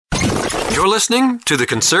You're listening to The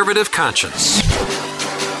Conservative Conscience.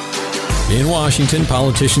 In Washington,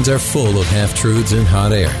 politicians are full of half-truths and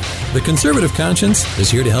hot air. The Conservative Conscience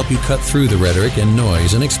is here to help you cut through the rhetoric and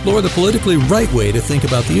noise and explore the politically right way to think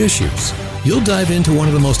about the issues. You'll dive into one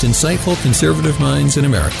of the most insightful conservative minds in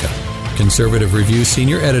America. Conservative Review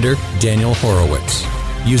Senior Editor Daniel Horowitz.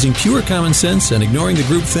 Using pure common sense and ignoring the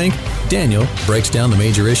groupthink, Daniel breaks down the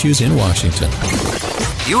major issues in Washington.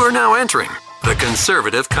 You are now entering The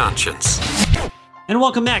Conservative Conscience. And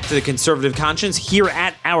welcome back to The Conservative Conscience here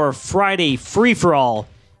at our Friday free-for-all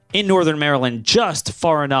in Northern Maryland, just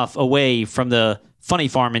far enough away from the funny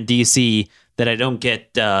farm in D.C. that I don't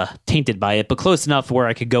get tainted by it, but close enough where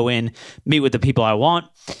I could go in, meet with the people I want.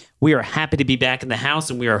 We are happy to be back in the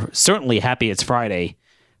house, and we are certainly happy it's Friday.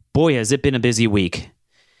 Boy, has it been a busy week.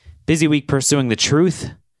 Busy week pursuing the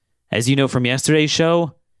truth. As you know from yesterday's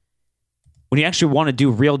show, when you actually want to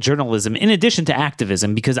do real journalism, in addition to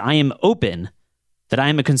activism, because I am open that I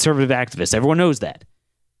am a conservative activist. Everyone knows that.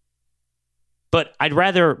 But I'd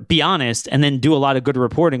rather be honest and then do a lot of good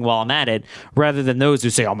reporting while I'm at it, rather than those who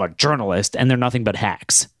say, I'm a journalist, and they're nothing but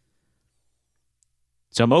hacks.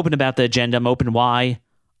 So I'm open about the agenda. I'm open why.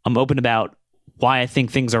 I'm open about why I think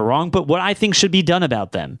things are wrong, but what I think should be done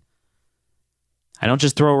about them. I don't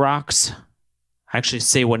just throw rocks. I actually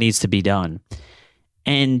say what needs to be done.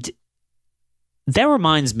 And that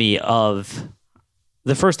reminds me of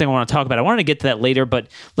the first thing I want to talk about. I wanted to get to that later, but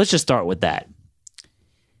let's just start with that.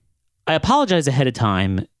 I apologize ahead of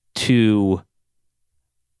time to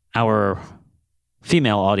our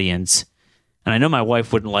female audience, and I know my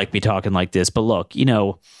wife wouldn't like me talking like this, but look, you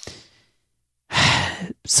know,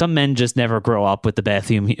 some men just never grow up with the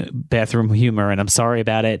bathroom humor, and I'm sorry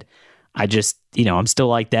about it. I just, you know, I'm still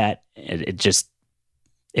like that. It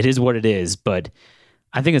is what it is, but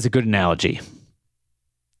I think it's a good analogy.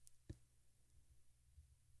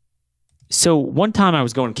 So one time I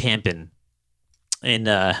was going camping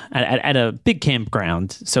at a big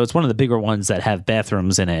campground. So it's one of the bigger ones that have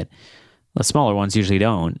bathrooms in it. The smaller ones usually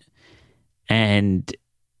don't. And,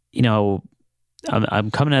 you know,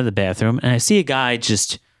 I'm coming out of the bathroom and I see a guy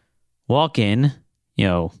just walk in, you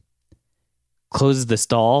know, closes the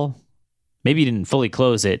stall. Maybe he didn't fully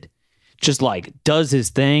close it. Just like does his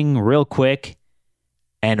thing real quick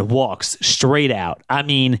and walks straight out. I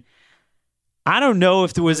mean, I don't know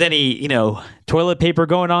if there was any, you know, toilet paper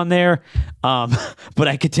going on there, but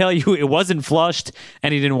I could tell you it wasn't flushed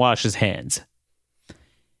and he didn't wash his hands.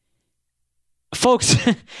 Folks,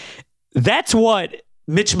 that's what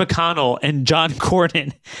Mitch McConnell and John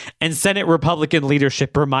Cornyn and Senate Republican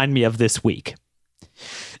leadership remind me of this week.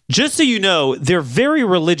 Just so you know, they're very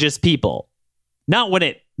religious people. Not when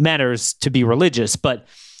it matters to be religious, but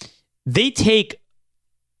they take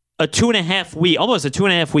almost a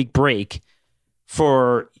 2.5 week break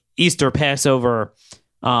for Easter, Passover,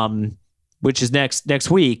 which is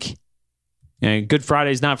next week. Good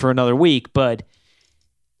Friday's not for another week, but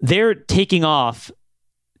they're taking off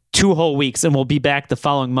 2 whole weeks and we'll be back the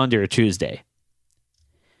following Monday or Tuesday.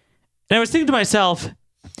 And I was thinking to myself,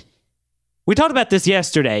 we talked about this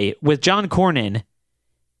yesterday with John Cornyn.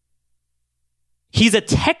 He's a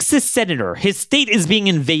Texas senator. His state is being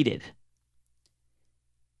invaded.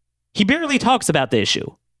 He barely talks about the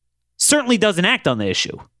issue. Certainly doesn't act on the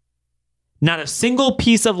issue. Not a single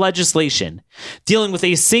piece of legislation dealing with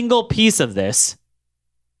a single piece of this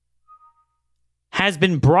has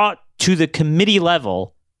been brought to the committee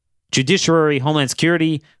level. Judiciary, Homeland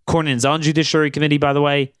Security. Cornyn's on Judiciary Committee, by the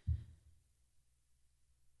way.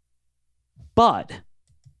 But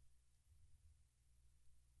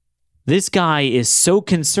this guy is so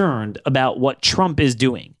concerned about what Trump is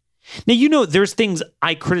doing. Now, you know, there's things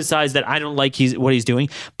I criticize that I don't like what he's doing,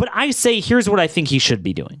 but I say, here's what I think he should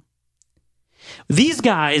be doing. These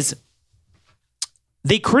guys,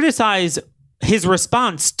 they criticize his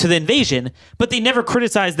response to the invasion, but they never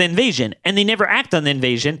criticize the invasion, and they never act on the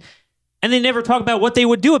invasion, and they never talk about what they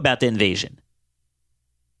would do about the invasion.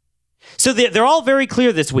 So they're all very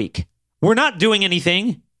clear this week. We're not doing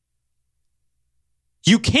anything.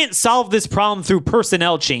 You can't solve this problem through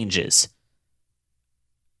personnel changes.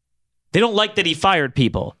 They don't like that he fired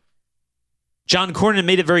people. John Cornyn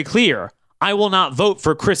made it very clear. I will not vote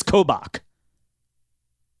for Chris Kobach.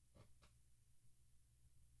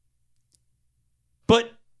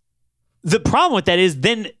 But the problem with that is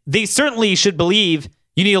then they certainly should believe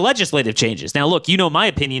you need legislative changes. Now, look, you know my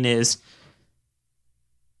opinion is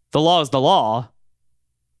the law is the law.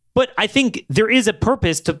 But I think there is a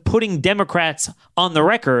purpose to putting Democrats on the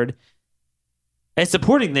record as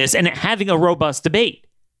supporting this and having a robust debate.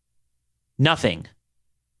 Nothing.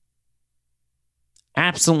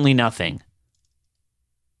 Absolutely nothing.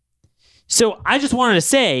 So I just wanted to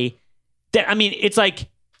say that, I mean, it's like,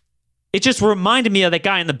 it just reminded me of that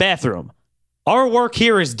guy in the bathroom. Our work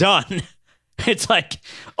here is done. It's like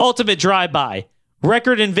ultimate drive-by.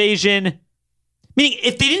 Record invasion. Meaning,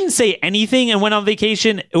 if they didn't say anything and went on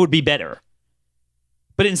vacation, it would be better.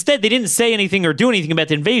 But instead, they didn't say anything or do anything about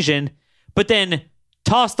the invasion, but then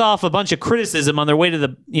tossed off a bunch of criticism on their way to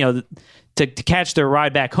the, to catch their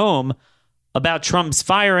ride back home about Trump's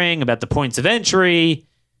firing, about the points of entry,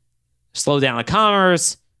 slow down the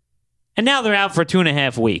commerce. And now they're out for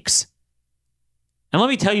 2.5 weeks. And let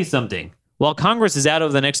me tell you something. While Congress is out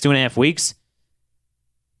over the next 2.5 weeks,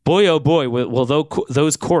 boy, oh boy, will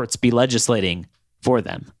those courts be legislating for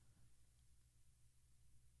them.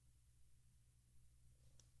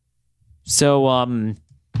 So,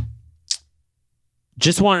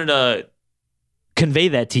 just wanted to convey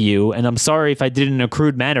that to you, and I'm sorry if I did it in a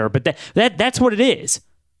crude manner, but that's what it is.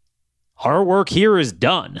 Our work here is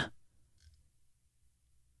done.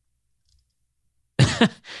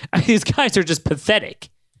 These guys are just pathetic.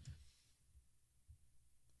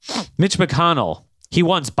 Mitch McConnell, he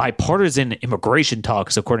wants bipartisan immigration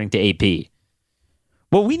talks, according to AP.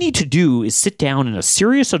 What we need to do is sit down in a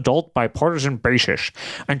serious adult bipartisan basis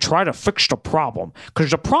and try to fix the problem,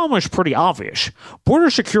 because the problem is pretty obvious. Border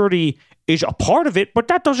security is a part of it, but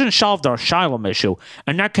that doesn't solve the asylum issue,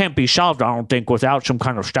 and that can't be solved, I don't think, without some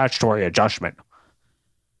kind of statutory adjustment.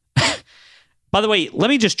 By the way, let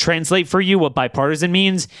me just translate for you what bipartisan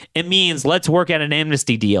means. It means let's work out an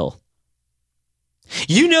amnesty deal.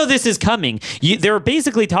 You know this is coming. They're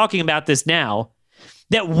basically talking about this now,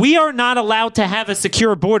 that we are not allowed to have a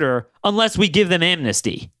secure border unless we give them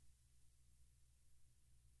amnesty.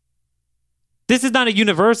 This is not a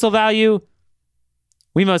universal value.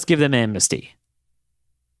 We must give them amnesty.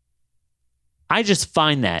 I just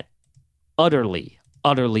find that utterly,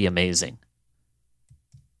 utterly amazing.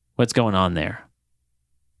 What's going on there?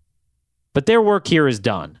 But their work here is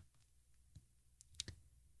done.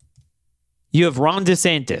 You have Ron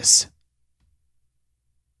DeSantis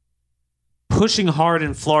pushing hard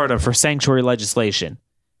in Florida for sanctuary legislation,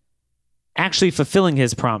 actually fulfilling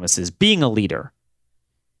his promises, being a leader.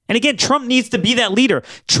 And again, Trump needs to be that leader.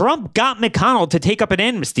 Trump got McConnell to take up an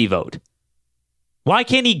amnesty vote. Why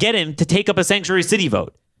can't he get him to take up a sanctuary city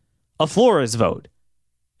vote? A Flores vote?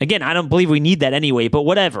 Again, I don't believe we need that anyway, but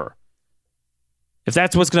whatever. If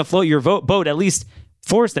that's what's going to float your boat, at least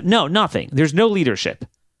force them. No, nothing. There's no leadership.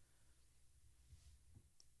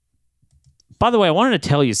 By the way, I wanted to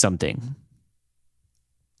tell you something.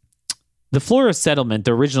 The Flores settlement,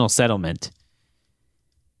 the original settlement,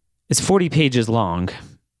 is 40 pages long.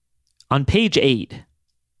 On page 8,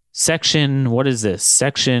 section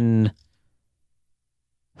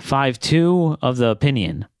 5.2 of the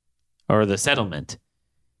opinion, or the settlement.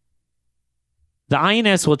 The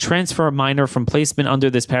INS will transfer a minor from placement under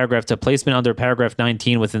this paragraph to placement under paragraph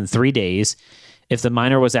 19 within 3 days if the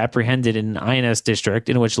minor was apprehended in an INS district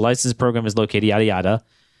in which the license program is located, yada, yada.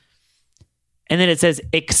 And then it says,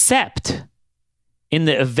 except in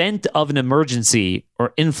the event of an emergency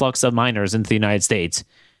or influx of minors into the United States,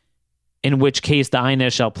 in which case the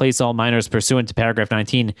INS shall place all minors pursuant to paragraph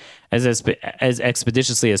 19 as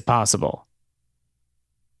expeditiously as possible.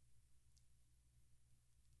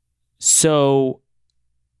 So,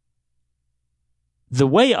 the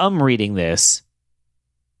way I'm reading this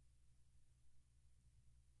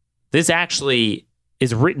actually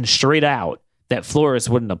is written straight out that Flores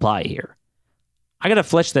wouldn't apply here. I got to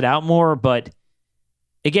flesh that out more, but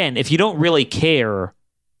again, if you don't really care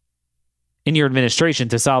in your administration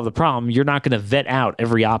to solve the problem, you're not going to vet out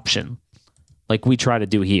every option like we try to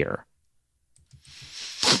do here.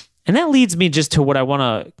 And that leads me just to what I want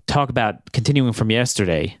to talk about continuing from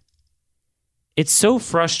yesterday. It's so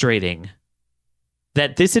frustrating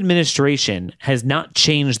that this administration has not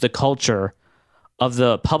changed the culture of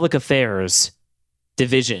the public affairs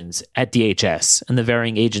divisions at DHS and the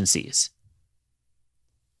varying agencies.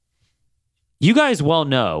 You guys well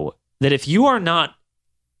know that if you are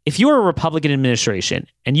a Republican administration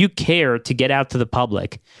and you care to get out to the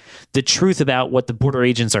public the truth about what the border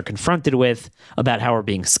agents are confronted with, about how we're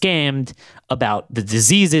being scammed, about the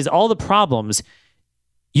diseases, all the problems,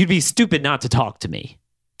 you'd be stupid not to talk to me.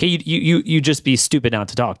 Okay, you just be stupid not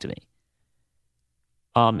to talk to me.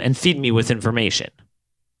 And feed me with information.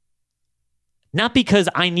 Not because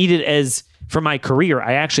I need it as for my career.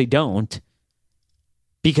 I actually don't.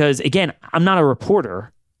 Because, again, I'm not a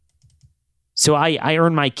reporter. So I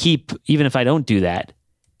earn my keep even if I don't do that.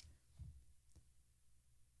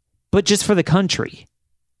 But just for the country.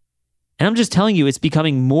 And I'm just telling you, it's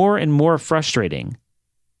becoming more and more frustrating.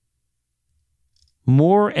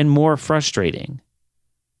 More and more frustrating.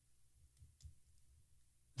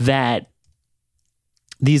 that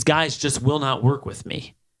these guys just will not work with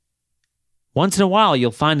me. Once in a while,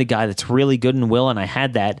 you'll find a guy that's really good and will, and I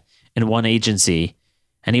had that in one agency,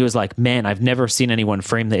 and he was like, man, I've never seen anyone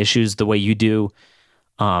frame the issues the way you do.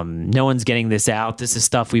 No one's getting this out. This is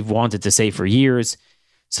stuff we've wanted to say for years.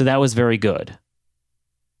 So that was very good.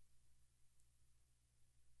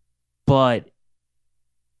 But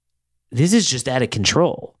this is just out of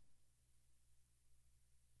control.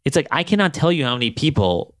 It's like, I cannot tell you how many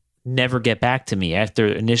people never get back to me after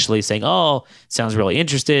initially saying, oh, sounds really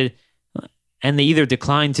interested. And they either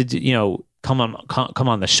decline to, come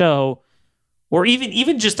on the show, or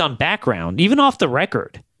even just on background, even off the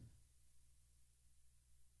record.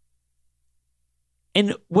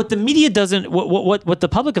 And what the media doesn't, what the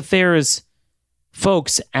public affairs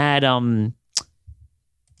folks at, DHS,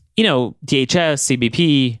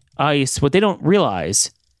 CBP, ICE, what they don't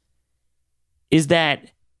realize is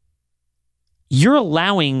that you're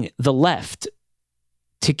allowing the left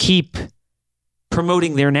to keep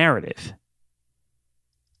promoting their narrative.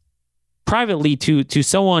 Privately to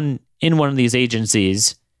someone in one of these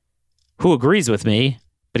agencies who agrees with me,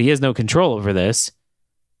 but he has no control over this,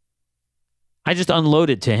 I just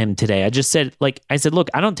unloaded to him today. I just said, look,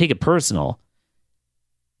 I don't take it personal,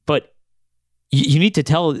 but you need to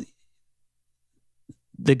tell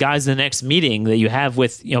the guys in the next meeting that you have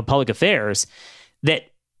with, public affairs,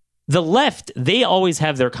 that the left, they always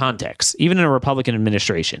have their context, even in a Republican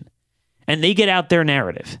administration, and they get out their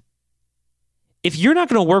narrative. If you're not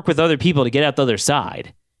going to work with other people to get out the other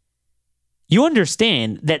side, you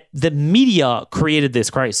understand that the media created this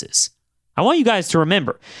crisis. I want you guys to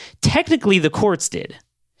remember, technically the courts did,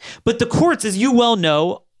 but the courts, as you well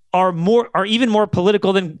know, are even more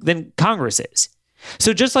political than Congress is.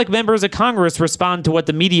 So just like members of Congress respond to what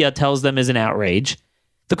the media tells them is an outrage,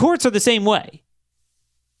 the courts are the same way.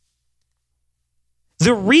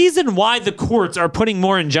 The reason why the courts are putting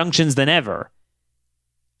more injunctions than ever,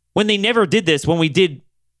 when they never did this, when we did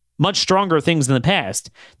much stronger things in the past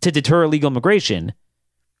to deter illegal immigration,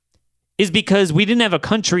 is because we didn't have a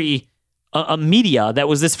country, a media that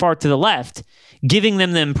was this far to the left, giving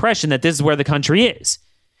them the impression that this is where the country is.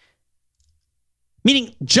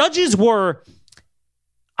 Meaning judges were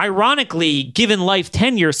ironically given life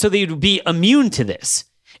tenure so they would be immune to this.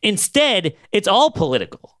 Instead, it's all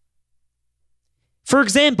political. For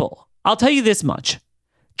example, I'll tell you this much.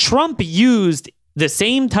 Trump used the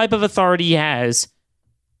same type of authority he has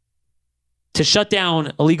to shut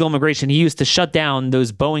down illegal immigration. He used to shut down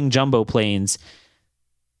those Boeing jumbo planes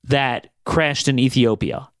that crashed in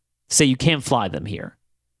Ethiopia. Say you can't fly them here.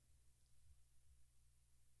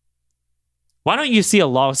 Why don't you see a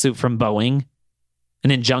lawsuit from Boeing,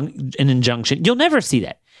 an injunction? You'll never see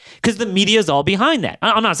that because the media is all behind that.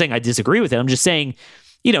 I'm not saying I disagree with it. I'm just saying,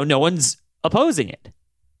 no one's opposing it.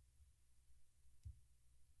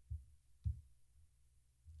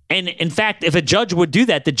 And in fact, if a judge would do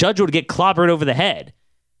that, the judge would get clobbered over the head.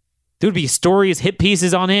 There would be stories, hit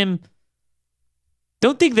pieces on him.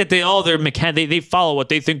 Don't think that they follow what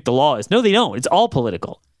they think the law is. No, they don't. It's all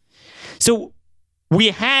political. So we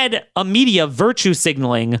had a media virtue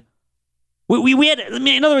signaling. We had,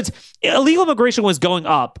 in other words, illegal immigration was going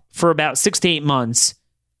up for about 6 to 8 months,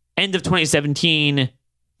 end of 2017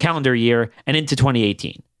 calendar year and into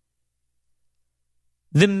 2018.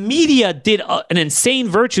 The media did an insane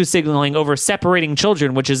virtue signaling over separating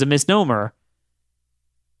children, which is a misnomer,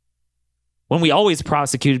 when we always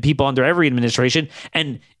prosecuted people under every administration.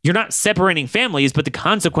 And you're not separating families, but the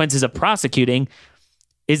consequences of prosecuting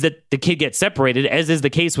is that the kid gets separated, as is the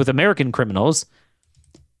case with American criminals.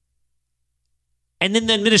 And then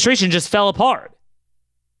the administration just fell apart.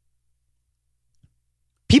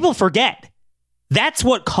 People forget. That's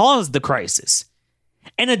what caused the crisis.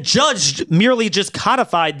 And a judge merely just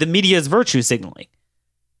codified the media's virtue signaling.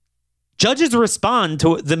 Judges respond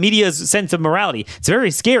to the media's sense of morality. It's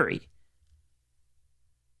very scary.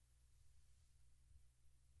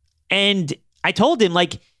 And I told him,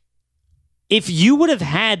 if you would have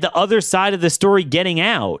had the other side of the story getting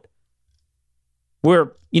out,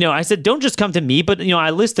 where, I said, don't just come to me, but, I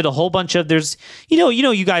listed a whole bunch of, there's,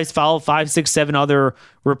 you guys follow 5, 6, 7 other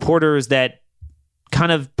reporters that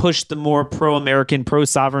kind of push the more pro-American,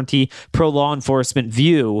 pro-sovereignty, pro-law enforcement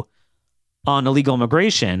view on illegal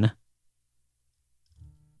immigration,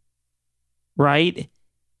 right?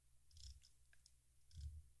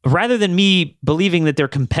 Rather than me believing that they're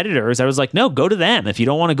competitors, I was like, no, go to them. If you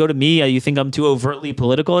don't want to go to me, you think I'm too overtly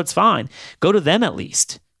political, it's fine. Go to them at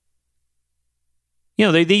least.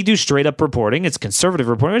 They do straight up reporting. It's conservative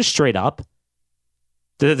reporting. It's straight up.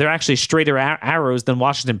 They're actually straighter arrows than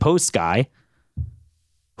Washington Post guy,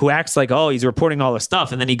 who acts like, oh, he's reporting all this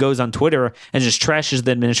stuff, and then he goes on Twitter and just trashes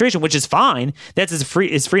the administration, which is fine. That's his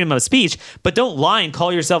freedom of speech. But don't lie and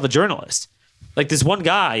call yourself a journalist. Like this one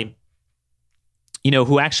guy,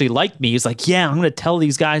 who actually liked me, he's like, yeah, I'm going to tell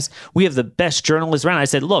these guys we have the best journalists around. I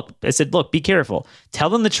said, look, be careful. Tell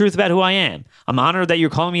them the truth about who I am. I'm honored that you're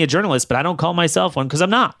calling me a journalist, but I don't call myself one because I'm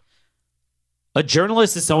not. A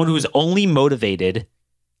journalist is someone who is only motivated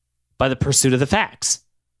by the pursuit of the facts.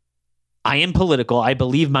 I am political. I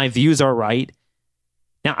believe my views are right.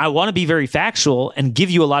 Now, I want to be very factual and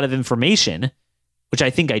give you a lot of information, which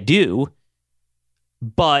I think I do.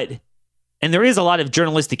 And there is a lot of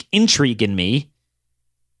journalistic intrigue in me,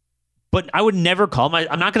 but I would never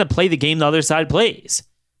I'm not going to play the game the other side plays.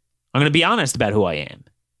 I'm going to be honest about who I am.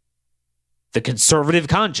 The conservative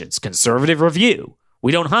conscience, conservative review.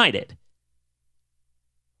 We don't hide it.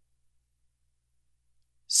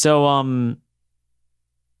 So,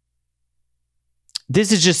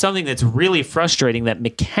 this is just something that's really frustrating, that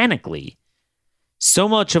mechanically, so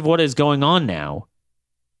much of what is going on now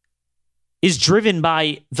is driven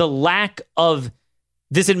by the lack of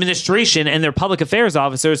this administration and their public affairs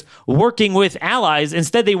officers working with allies.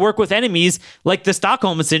 Instead, they work with enemies like the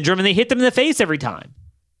Stockholm Syndrome, and they hit them in the face every time.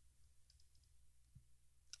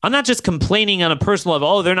 I'm not just complaining on a personal level,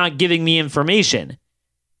 oh, they're not giving me information.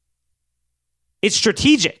 It's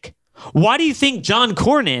strategic. Why do you think John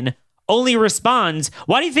Cornyn only responds?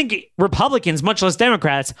 Why do you think Republicans, much less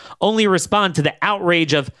Democrats, only respond to the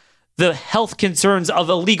outrage of the health concerns of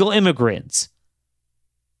illegal immigrants?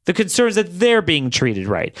 The concerns that they're being treated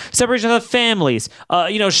right. Separation of the families,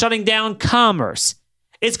 shutting down commerce.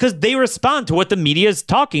 It's because they respond to what the media is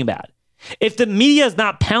talking about. If the media is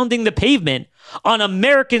not pounding the pavement on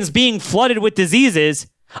Americans being flooded with diseases,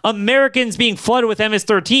 Americans being flooded with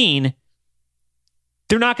MS-13,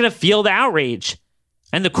 they're not going to feel the outrage.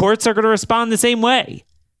 And the courts are going to respond the same way.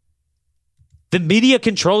 The media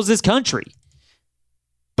controls this country.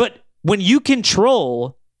 But when you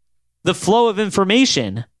control the flow of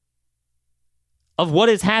information of what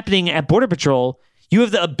is happening at Border Patrol, you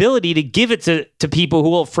have the ability to give it to people who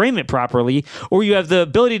will frame it properly, or you have the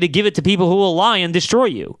ability to give it to people who will lie and destroy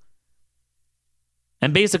you.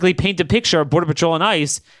 And basically paint a picture of Border Patrol and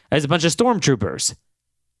ICE as a bunch of stormtroopers.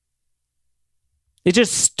 It's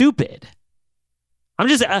just stupid.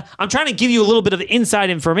 I'm trying to give you a little bit of inside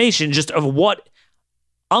information just of what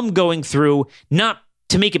I'm going through, not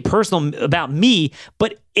to make it personal about me,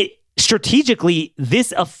 but strategically,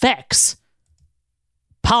 this affects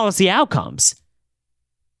policy outcomes.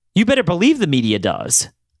 You better believe the media does.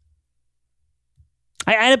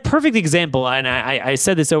 I had a perfect example, and I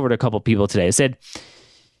said this over to a couple people today. I said,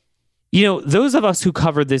 those of us who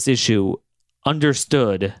covered this issue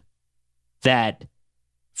understood that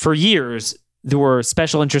for years, there were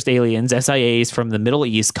special interest aliens, SIAs from the Middle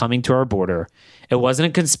East coming to our border. It wasn't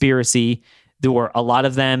a conspiracy. There were a lot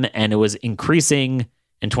of them, and it was increasing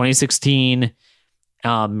in 2016,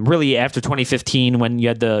 really after 2015, when you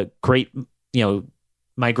had the great,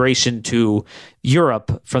 migration to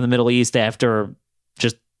Europe from the Middle East after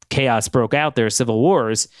just chaos broke out there, civil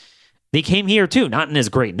wars. They came here too, not in as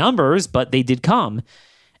great numbers, but they did come.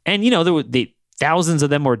 And, thousands of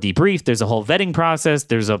them were debriefed. There's a whole vetting process.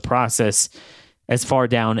 There's a process as far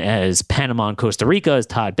down as Panama and Costa Rica, as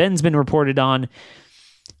Todd Bensman reported on.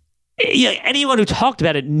 Anyone who talked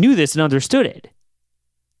about it knew this and understood it.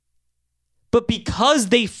 But because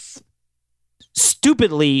they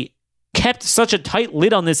stupidly kept such a tight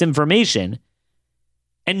lid on this information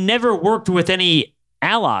and never worked with any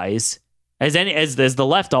allies, as the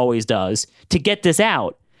left always does, to get this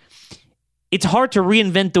out, it's hard to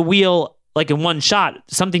reinvent the wheel like in one shot,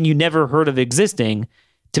 something you never heard of existing,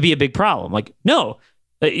 to be a big problem. Like, no,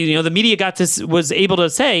 the media was able to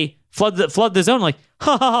say, flood the zone, like,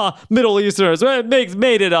 ha ha ha, Middle Easterners,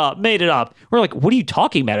 made it up. We're like, what are you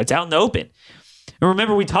talking about? It's out in the open. And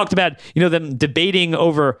remember, we talked about, them debating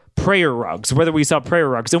over prayer rugs, whether we saw prayer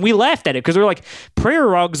rugs. And we laughed at it because we were like, prayer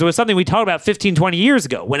rugs was something we talked about 15, 20 years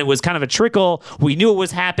ago when it was kind of a trickle. We knew it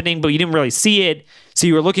was happening, but you didn't really see it. So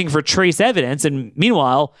you were looking for trace evidence. And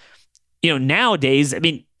meanwhile, nowadays,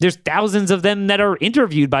 there's thousands of them that are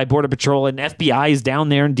interviewed by Border Patrol, and FBI is down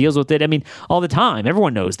there and deals with it. All the time.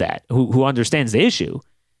 Everyone knows that, who understands the issue.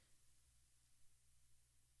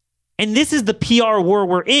 And this is the PR war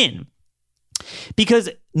we're in. Because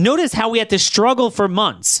notice how we had to struggle for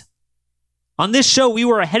months. On this show, we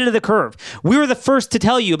were ahead of the curve. We were the first to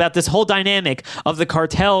tell you about this whole dynamic of the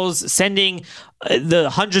cartels sending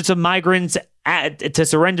the hundreds of migrants to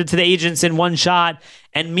surrender to the agents in one shot.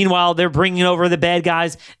 And meanwhile, they're bringing over the bad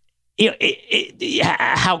guys.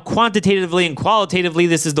 how quantitatively and qualitatively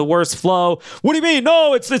this is the worst flow. What do you mean?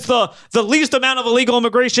 No, it's the least amount of illegal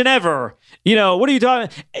immigration ever. What are you talking?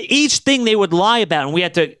 Each thing they would lie about, and we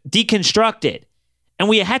had to deconstruct it. And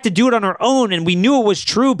we had to do it on our own, and we knew it was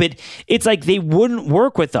true, but it's like they wouldn't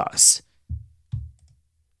work with us.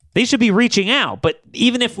 They should be reaching out, but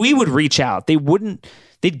even if we would reach out, they wouldn't.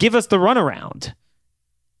 They'd give us the runaround.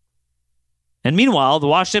 And meanwhile, the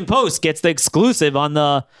Washington Post gets the exclusive on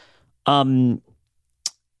the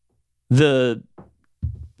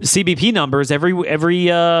CBP numbers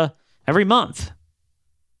every month.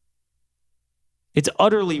 It's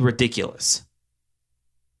utterly ridiculous.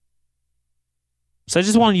 So I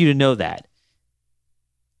just wanted you to know that.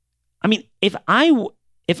 I mean, if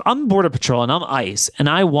I'm Border Patrol and I'm ICE and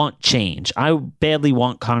I want change, I badly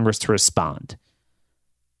want Congress to respond.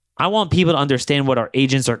 I want people to understand what our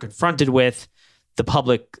agents are confronted with,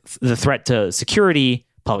 the threat to security,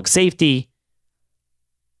 public safety.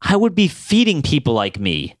 I would be feeding people like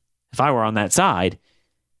me, if I were on that side,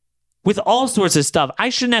 with all sorts of stuff. I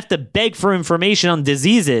shouldn't have to beg for information on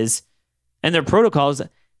diseases and their protocols.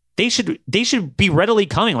 They should be readily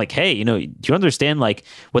coming like, hey, do you understand like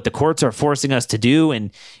what the courts are forcing us to do?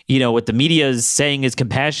 And, what the media is saying is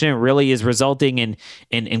compassionate really is resulting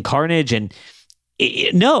in carnage. And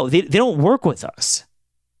no, they don't work with us.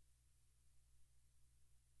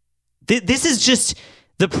 This is just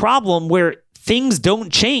the problem where things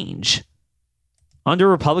don't change under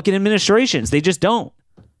Republican administrations. They just don't.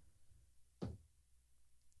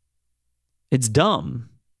 It's dumb.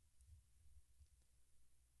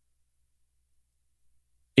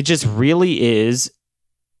 It just really is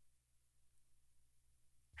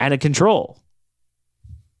out of control.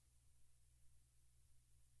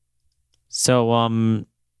 So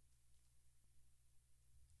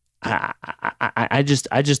I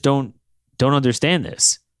just don't understand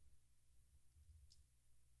this.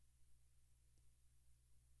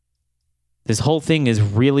 This whole thing is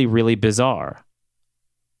really, really bizarre.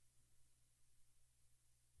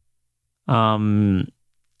 And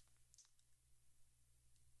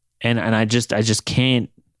I just can't,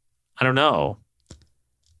 I don't know.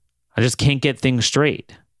 I just can't get things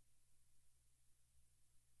straight.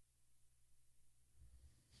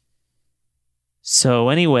 So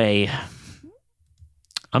anyway,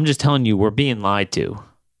 I'm just telling you, we're being lied to.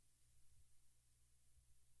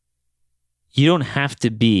 You don't have to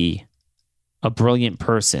be a brilliant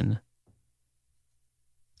person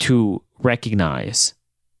to recognize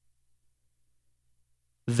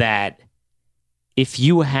that if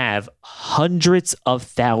you have hundreds of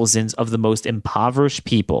thousands of the most impoverished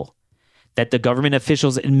people that the government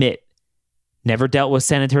officials admit never dealt with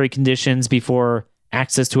sanitary conditions before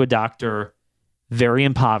access to a doctor, very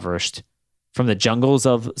impoverished from the jungles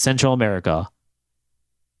of Central America,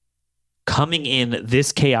 coming in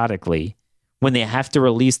this chaotically when they have to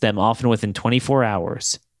release them often within 24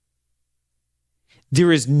 hours,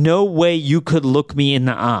 there is no way you could look me in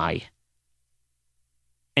the eye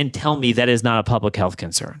and tell me that is not a public health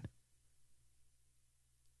concern.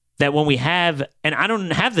 That when we have, and I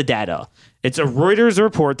don't have the data, it's a Reuters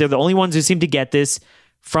report. They're the only ones who seem to get this.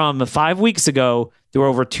 From 5 weeks ago, there were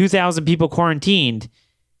over 2,000 people quarantined.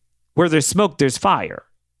 Where there's smoke, there's fire.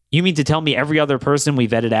 You mean to tell me every other person we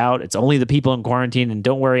vetted out, it's only the people in quarantine, and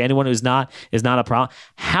don't worry, anyone who's not is not a problem?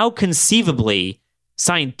 How conceivably,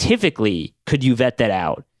 scientifically, could you vet that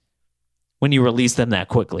out when you release them that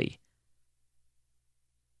quickly?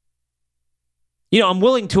 I'm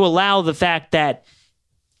willing to allow the fact that,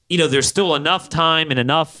 there's still enough time and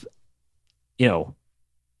enough,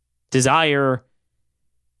 desire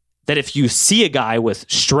that if you see a guy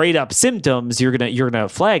with straight up symptoms, you're gonna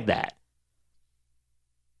flag that.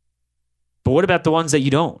 But what about the ones that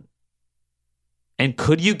you don't? And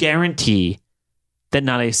could you guarantee that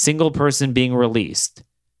not a single person being released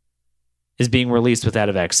is being released without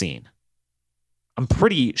a vaccine? I'm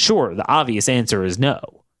pretty sure the obvious answer is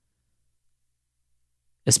no.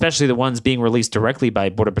 Especially the ones being released directly by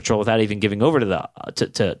Border Patrol without even giving over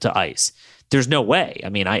to ICE. There's no way. I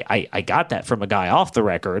mean, I got that from a guy off the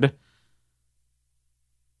record.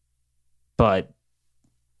 But,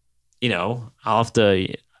 I'll have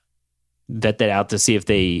to vet that out to see if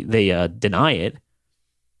they deny it.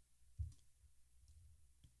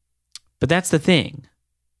 But that's the thing.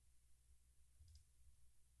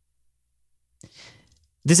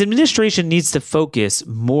 This administration needs to focus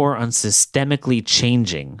more on systemically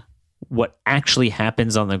changing what actually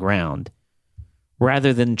happens on the ground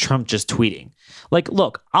rather than Trump just tweeting. Like,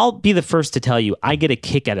 look, I'll be the first to tell you I get a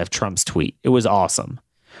kick out of Trump's tweet. It was awesome.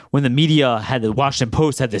 when the media had the Washington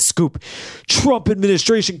Post had this scoop. Trump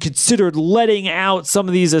administration considered letting out some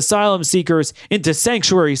of these asylum seekers into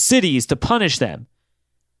sanctuary cities to punish them.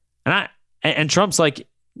 And Trump's like,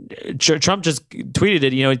 Trump just tweeted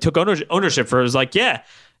it. He took ownership for it. It was like, yeah,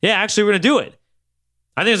 actually, we're going to do it.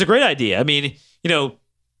 I think it's a great idea. I mean,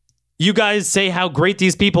 you guys say how great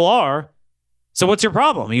these people are. So what's your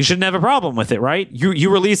problem? You shouldn't have a problem with it, right? You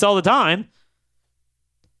release all the time.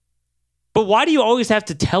 But why do you always have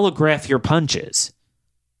to telegraph your punches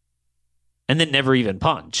and then never even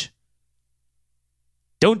punch?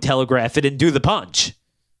 Don't telegraph it and do the punch.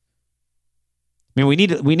 I mean,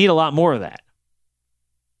 we need a lot more of that.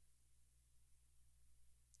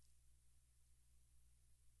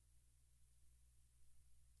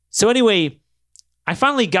 So anyway, I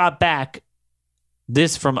finally got back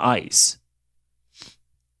this from ICE.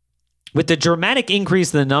 With the dramatic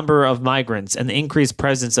increase in the number of migrants and the increased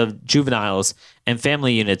presence of juveniles and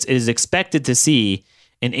family units, it is expected to see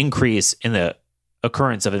an increase in the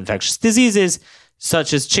occurrence of infectious diseases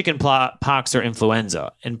such as chicken pox or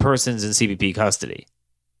influenza in persons in CBP custody.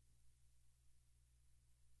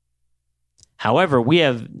 However, we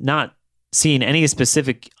have not seen any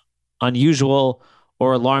specific unusual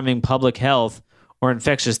or alarming public health or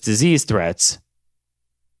infectious disease threats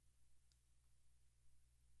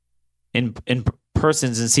in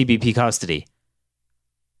persons in CBP custody.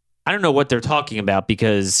 I don't know what they're talking about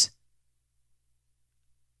because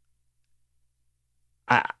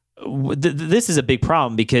this is a big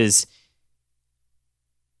problem because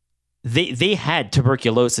they had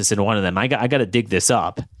tuberculosis in one of them. I got to dig this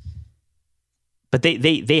up, but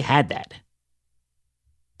they had that.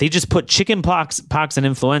 They just put chicken pox and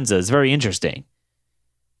influenza. It's very interesting.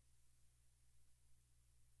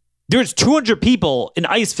 There's 200 people in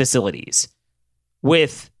ICE facilities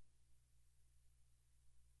with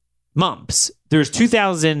mumps. There's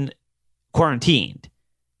 2,000 quarantined.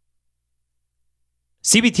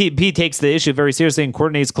 CBP takes the issue very seriously and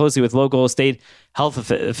coordinates closely with local state health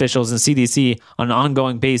officials and CDC on an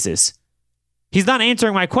ongoing basis. He's not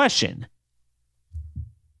answering my question.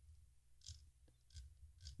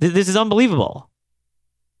 This is unbelievable.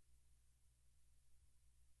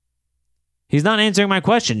 He's not answering my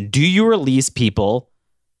question. Do you release people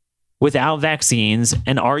without vaccines,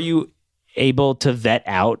 and are you able to vet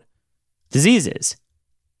out diseases?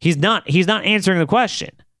 He's not answering the question.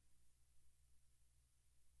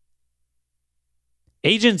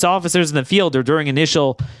 Agents, officers in the field or during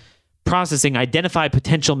initial processing identify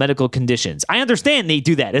potential medical conditions. I understand they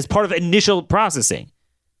do that as part of initial processing.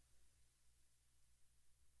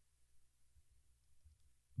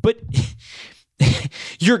 But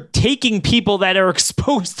you're taking people that are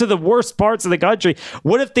exposed to the worst parts of the country.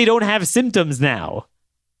 What if they don't have symptoms now?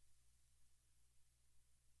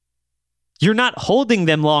 You're not holding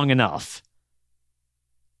them long enough.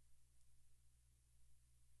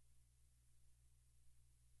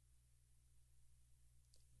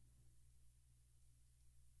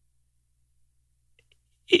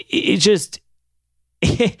 It's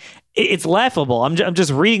laughable. I'm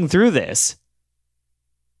just reading through this.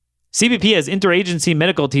 CBP has interagency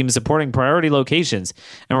medical teams supporting priority locations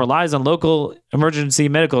and relies on local emergency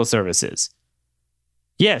medical services.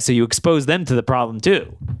 Yeah, so you expose them to the problem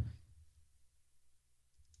too.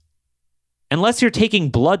 Unless you're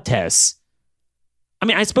taking blood tests. I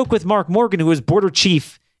mean, I spoke with Mark Morgan, who was border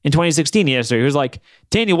chief in 2016 yesterday. He was like,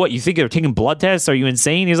 Daniel, what, you think they're taking blood tests? Are you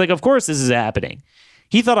insane? He's like, of course this is happening.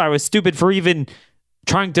 He thought I was stupid for even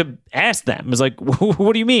trying to ask them. I was like,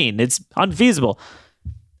 what do you mean? It's unfeasible.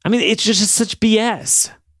 I mean, it's just such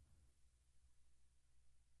BS.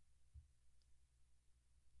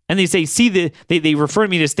 And they say, they refer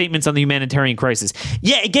me to statements on the humanitarian crisis.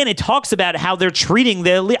 Yeah, again, it talks about how they're treating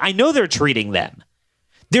I know they're treating them.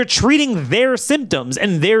 They're treating their symptoms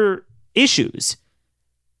and their issues.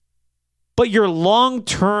 But your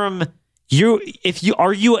long-term,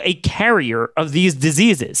 are you a carrier of these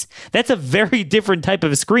diseases? That's a very different type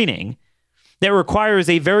of screening that requires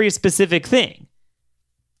a very specific thing.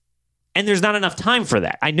 And there's not enough time for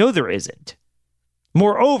that. I know there isn't.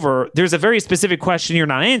 Moreover, there's a very specific question you're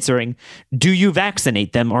not answering. Do you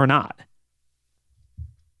vaccinate them or not?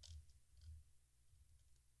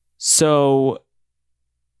 So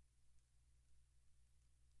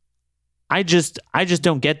I just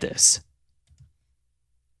don't get this.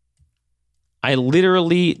 I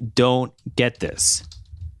literally don't get this.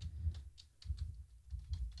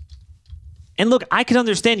 And look, I can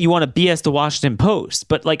understand you want to BS the Washington Post,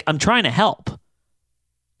 but like, I'm trying to help.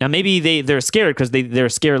 Now, maybe they're scared because they're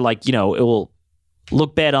scared, like, it will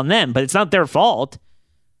look bad on them, but it's not their fault.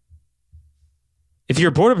 If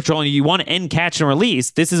you're Border Patrol and you want to end catch and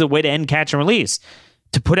release, this is a way to end catch and release,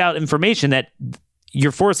 to put out information that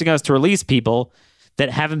you're forcing us to release people that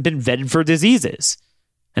haven't been vetted for diseases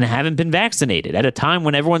and haven't been vaccinated at a time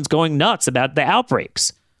when everyone's going nuts about the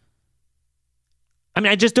outbreaks. I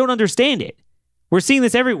mean, I just don't understand it. We're seeing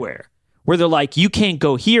this everywhere where they're like, you can't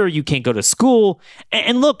go here, you can't go to school.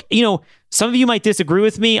 And look, some of you might disagree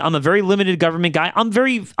with me. I'm a very limited government guy. I'm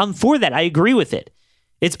for that. I agree with it.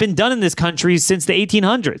 It's been done in this country since the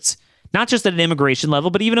 1800s, not just at an immigration level,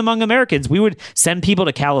 but even among Americans. We would send people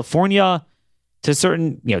to California, to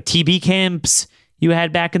certain, TB camps you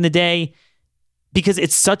had back in the day, because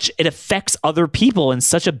it affects other people in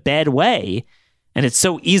such a bad way, and it's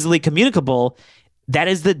so easily communicable. That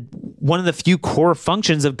is one of the few core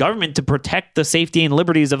functions of government, to protect the safety and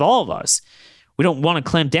liberties of all of us. We don't want to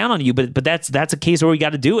clamp down on you, but that's a case where we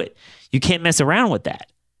got to do it. You can't mess around with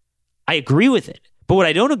that. I agree with it. But what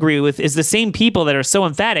I don't agree with is the same people that are so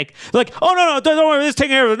emphatic, like, oh, no, don't worry, this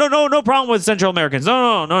taking care of it. No problem with Central Americans.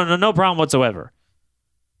 No problem whatsoever.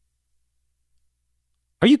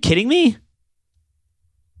 Are you kidding me?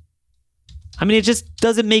 I mean, it just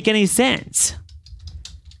doesn't make any sense.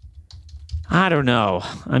 I don't know.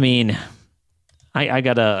 I mean, I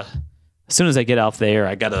gotta, as soon as I get off there,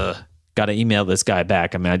 I gotta email this guy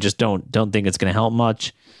back. I mean, I just don't think it's gonna help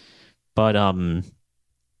much, but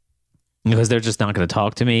because they're just not gonna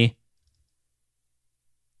talk to me.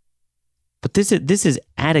 But this is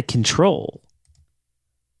out of control.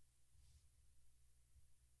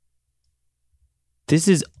 This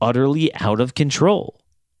is utterly out of control.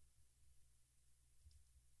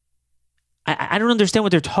 I don't understand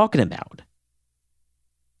what they're talking about.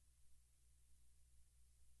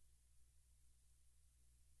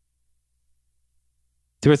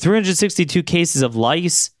 There were 362 cases of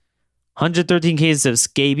lice, 113 cases of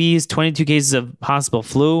scabies, 22 cases of possible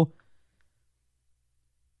flu.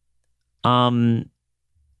 I'm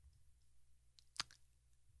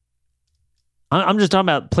just talking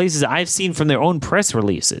about places I've seen from their own press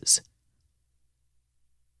releases.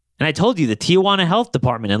 And I told you, the Tijuana Health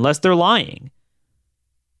Department, unless they're lying,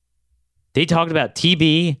 they talked about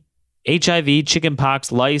TB, HIV,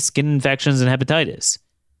 chickenpox, lice, skin infections, and hepatitis.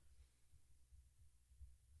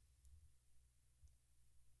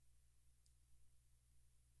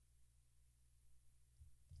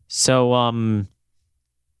 So, I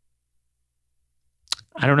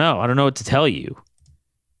don't know. I don't know what to tell you.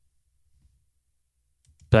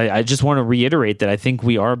 But I just want to reiterate that I think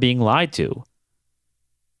we are being lied to.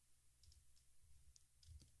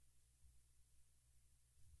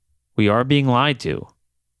 We are being lied to.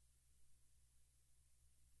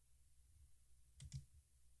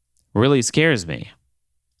 Really scares me.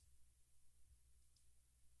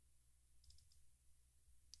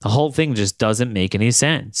 The whole thing just doesn't make any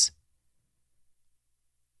sense.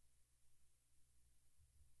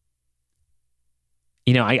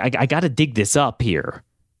 I got to dig this up here.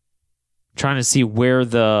 I'm trying to see where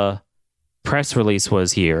the press release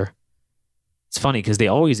was here. It's funny because they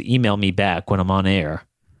always email me back when I'm on air.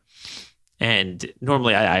 And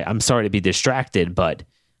normally I'm sorry to be distracted, but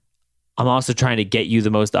I'm also trying to get you the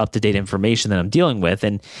most up-to-date information that I'm dealing with.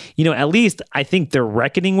 And, at least I think they're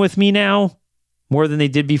reckoning with me now more than they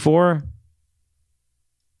did before.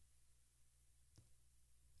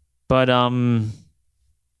 But,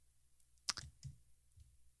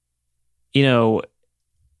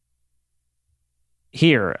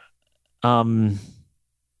 here,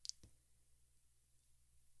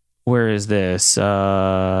 where is this?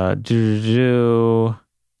 I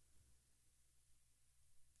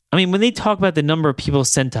mean, when they talk about the number of people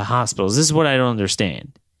sent to hospitals, this is what I don't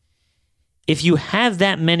understand. If you have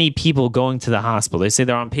that many people going to the hospital, they say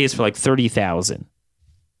they're on pace for like 30,000.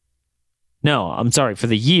 No, I'm sorry, for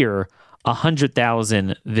the year,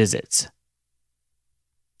 100,000 visits.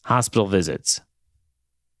 Hospital visits.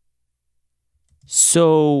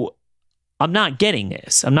 So I'm not getting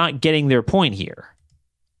this. I'm not getting their point here.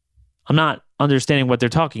 I'm not understanding what they're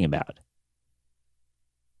talking about.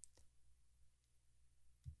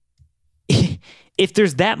 If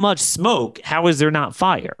there's that much smoke, how is there not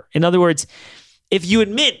fire? In other words, if you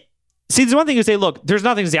admit, there's one thing you say, look, there's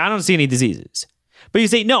nothing to see. I don't see any diseases. But you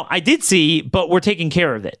say, no, I did see, but we're taking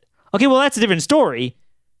care of it. Okay, well, that's a different story.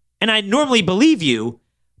 And I normally believe you.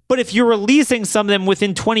 But if you're releasing some of them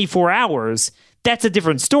within 24 hours, that's a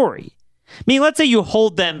different story. I mean, let's say you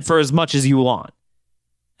hold them for as much as you want.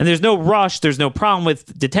 And there's no rush. There's no problem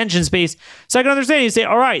with detention space. So I can understand you say,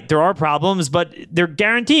 all right, there are problems, but they're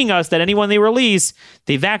guaranteeing us that anyone they release,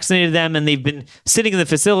 they vaccinated them and they've been sitting in the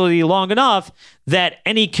facility long enough that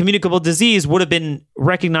any communicable disease would have been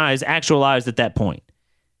recognized, actualized at that point.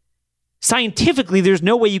 Scientifically, there's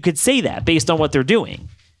no way you could say that based on what they're doing.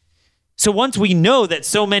 So once we know that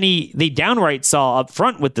so many they downright saw up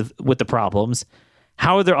front with the problems,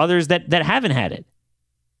 how are there others that haven't had it?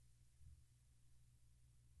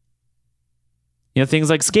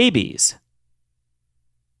 Things like scabies.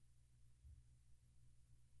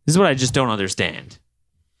 This is what I just don't understand.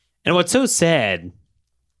 And what's so sad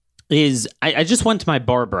is I just went to my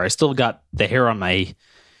barber. I still got the hair on my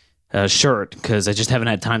shirt because I just haven't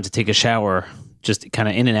had time to take a shower. Just kind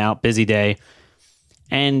of in and out, busy day.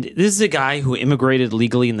 And this is a guy who immigrated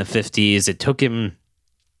legally in the 50s. It took him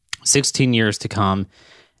 16 years to come.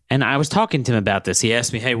 And I was talking to him about this. He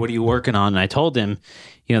asked me, hey, what are you working on? And I told him,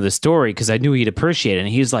 the story because I knew he'd appreciate it. And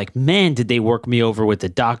he was like, man, did they work me over with the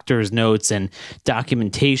doctor's notes and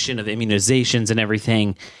documentation of immunizations and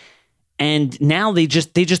everything. And now they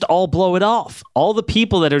just all blow it off. All the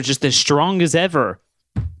people that are just as strong as ever,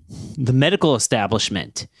 the medical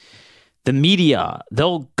establishment, the media,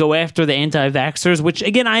 they'll go after the anti-vaxxers, which,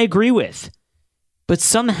 again, I agree with. But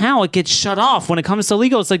somehow it gets shut off when it comes to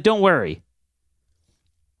legal. It's like, don't worry.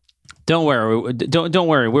 Don't worry. Don't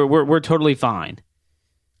worry. We're totally fine.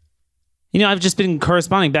 I've just been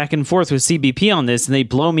corresponding back and forth with CBP on this, and they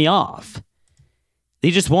blow me off. They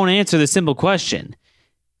just won't answer the simple question.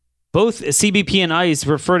 Both CBP and ICE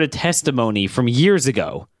refer to testimony from years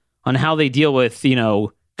ago on how they deal with,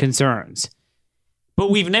 concerns.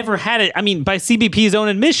 But we've never had it. I mean, by CBP's own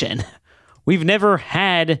admission, we've never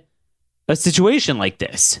had a situation like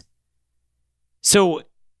this. So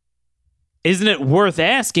isn't it worth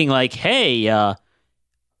asking, like, hey,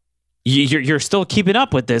 you're still keeping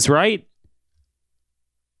up with this, right?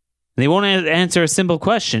 They won't answer a simple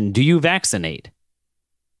question. Do you vaccinate?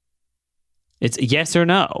 It's a yes or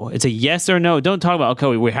no. It's a yes or no. Don't talk about,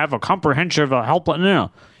 okay, we have a comprehensive helpline.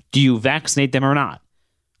 No. Do you vaccinate them or not?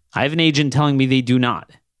 I have an agent telling me they do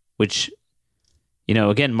not, which,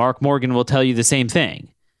 again, Mark Morgan will tell you the same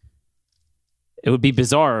thing. It would be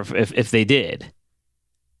bizarre if they did.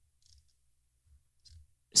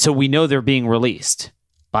 So we know they're being released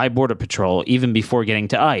by Border Patrol even before getting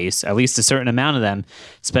to ICE, at least a certain amount of them,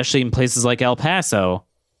 especially in places like El Paso.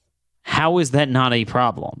 How is that not a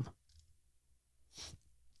problem?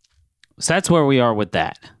 So that's where we are with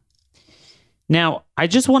that. Now, I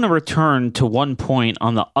just want to return to one point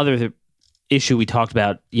on the other issue we talked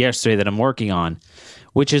about yesterday that I'm working on,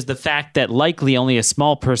 which is the fact that likely only a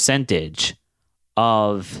small percentage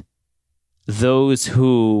of those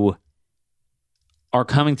who are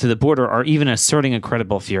coming to the border are even asserting a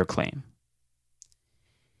credible fear claim.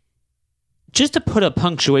 Just to put a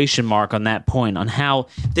punctuation mark on that point, on how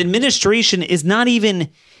the administration is not even,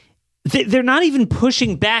 they're not even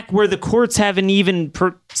pushing back where the courts haven't even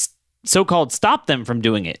so-called stopped them from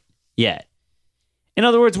doing it yet. In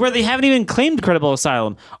other words, where they haven't even claimed credible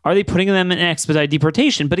asylum, are they putting them in expedite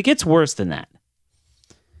deportation? But it gets worse than that.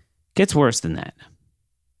 Gets worse than that.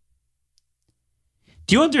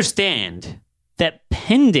 Do you understand that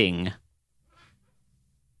pending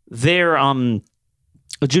their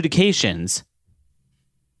adjudications,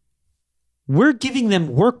 we're giving them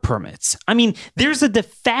work permits? I mean, there's a de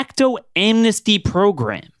facto amnesty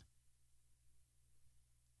program.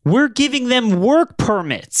 We're giving them work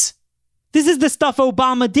permits. This is the stuff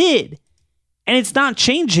Obama did. And it's not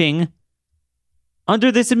changing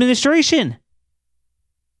under this administration.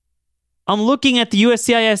 I'm looking at the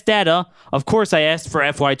USCIS data. Of course, I asked for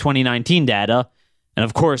FY 2019 data. And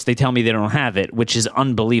of course, they tell me they don't have it, which is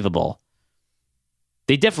unbelievable.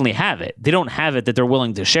 They definitely have it. They don't have it that they're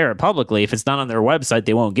willing to share it publicly. If it's not on their website,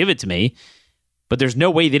 they won't give it to me. But there's no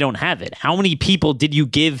way they don't have it. How many people did you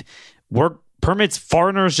give work permits?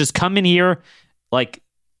 Foreigners just come in here, like,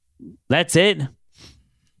 that's it.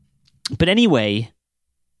 But anyway,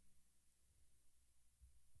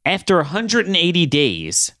 after 180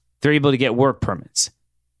 days, they're able to get work permits.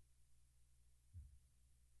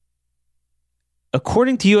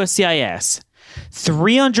 According to USCIS,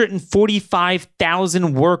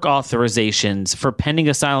 345,000 work authorizations for pending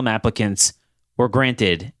asylum applicants were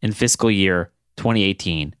granted in fiscal year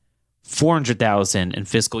 2018. 400,000 in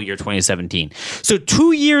fiscal year 2017. So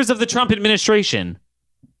 2 years of the Trump administration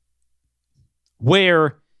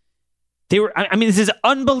where they were, I mean, this is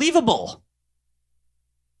unbelievable.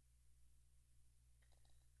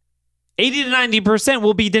 80 to 90%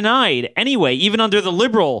 will be denied anyway, even under the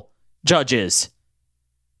liberal judges.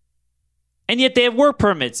 And yet they have work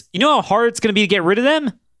permits. You know how hard it's going to be to get rid of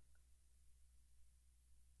them?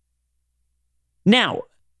 Now,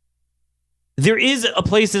 there is a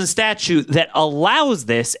place in statute that allows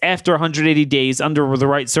this after 180 days under the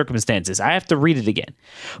right circumstances. I have to read it again.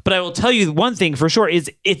 But I will tell you one thing for sure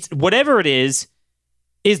is it's whatever it is,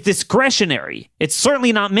 is discretionary. It's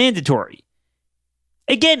certainly not mandatory.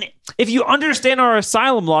 Again, if you understand our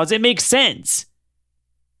asylum laws, it makes sense.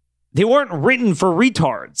 They weren't written for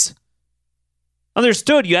retards.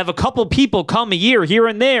 Understood, you have a couple people come a year here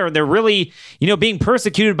and there, and they're really, being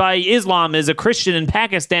persecuted by Islam as a Christian in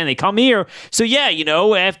Pakistan. They come here. So yeah,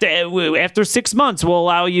 after 6 months, we'll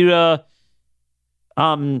allow you to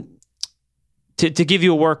give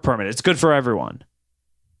you a work permit. It's good for everyone.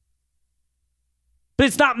 But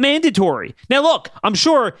it's not mandatory. Now, look, I'm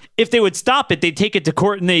sure if they would stop it, they'd take it to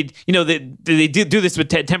court and they do this with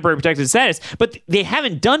temporary protected status, but they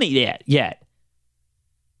haven't done it yet.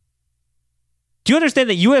 Do you understand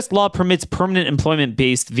that U.S. law permits permanent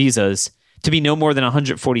employment-based visas to be no more than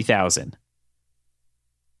 140,000?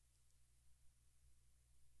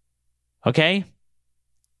 Okay?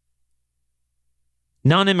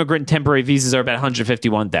 Non-immigrant temporary visas are about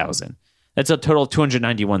 151,000. That's a total of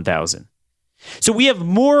 291,000. So we have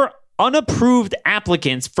more unapproved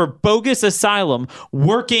applicants for bogus asylum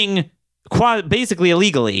working basically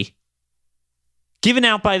illegally, given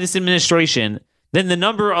out by this administration, than the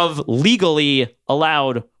number of legally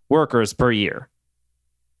allowed workers per year.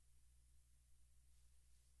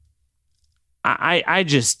 I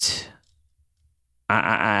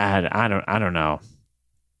don't know.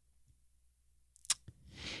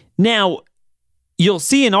 Now, you'll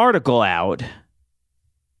see an article out.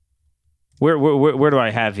 Where do I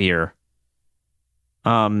have here?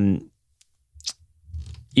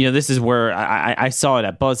 This is where I saw it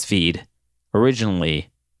at BuzzFeed originally.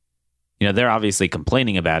 They're obviously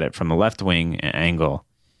complaining about it from the left-wing angle.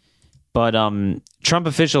 But Trump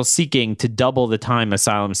officials seeking to double the time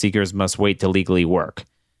asylum seekers must wait to legally work.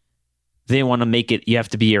 They want to make it, you have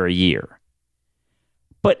to be here a year.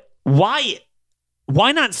 But why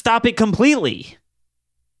not stop it completely?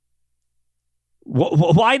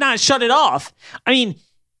 Why not shut it off? I mean,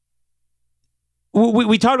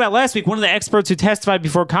 we talked about last week, one of the experts who testified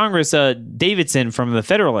before Congress, Davidson from the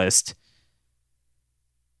Federalist,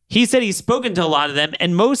 he said he's spoken to a lot of them,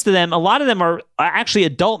 and a lot of them are actually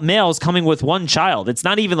adult males coming with one child. It's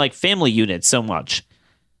not even like family units so much.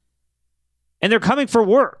 And they're coming for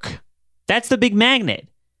work. That's the big magnet.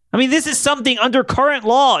 I mean, this is something under current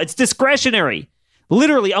law. It's discretionary.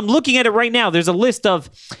 Literally, I'm looking at it right now. There's a list of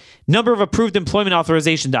number of approved employment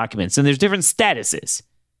authorization documents, and there's different statuses.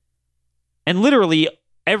 And literally,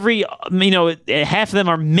 every, half of them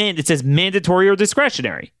are it says mandatory or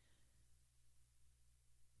discretionary.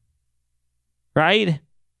 Right?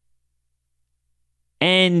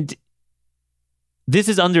 And this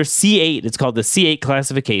is under C8. It's called the C8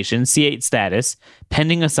 classification, C8 status,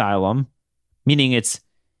 pending asylum, meaning it's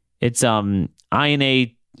INA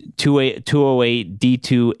 208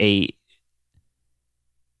 D28,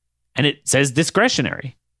 and it says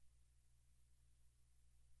discretionary.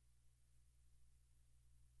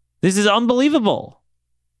 This is unbelievable.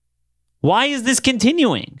 Why is this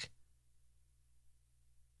continuing?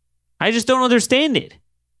 I just don't understand it.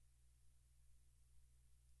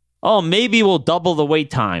 Oh, maybe we'll double the wait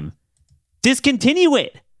time. Discontinue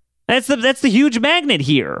it. That's the huge magnet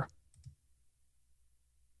here.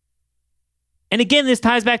 And again, this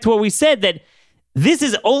ties back to what we said, that this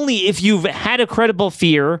is only if you've had a credible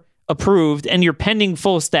fear approved and you're pending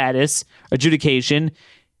full status adjudication,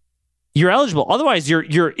 you're eligible. Otherwise,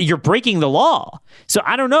 you're breaking the law. So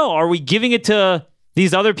I don't know. Are we giving it to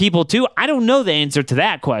these other people too? I don't know the answer to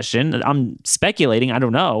that question. I'm speculating. I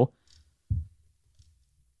don't know.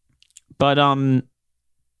 But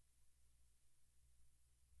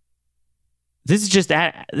this is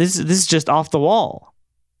just off the wall.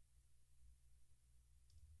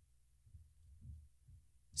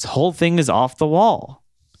 This whole thing is off the wall.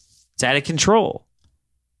 It's out of control.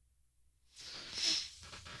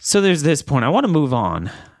 So there's this point. I want to move on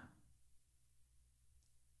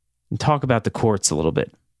and talk about the courts a little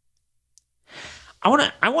bit. I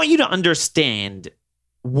want you to understand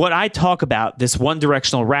what I talk about, this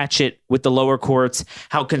one-directional ratchet with the lower courts,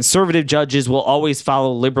 how conservative judges will always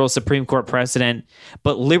follow liberal Supreme Court precedent,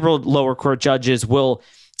 but liberal lower court judges will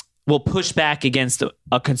push back against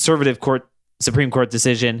a conservative Supreme Court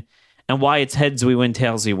decision, and why it's heads we win,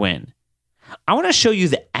 tails we win. I want to show you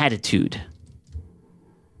the attitude.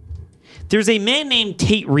 There's a man named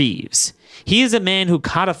Tate Reeves. He is a man who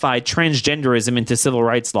codified transgenderism into civil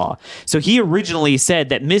rights law. So he originally said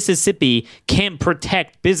that Mississippi can't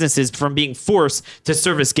protect businesses from being forced to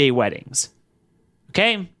service gay weddings.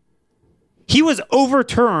 Okay? He was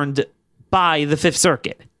overturned by the Fifth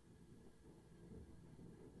Circuit.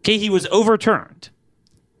 Okay, he was overturned.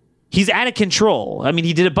 He's out of control. I mean,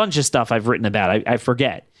 he did a bunch of stuff I've written about. I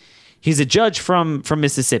forget. He's a judge from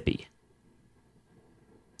Mississippi.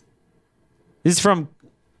 This is from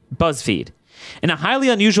BuzzFeed. In a highly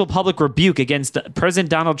unusual public rebuke against President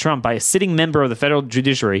Donald Trump by a sitting member of the federal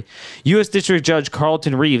judiciary, U.S. District Judge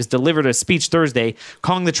Carlton Reeves delivered a speech Thursday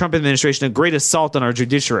calling the Trump administration a great assault on our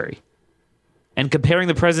judiciary and comparing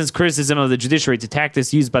the president's criticism of the judiciary to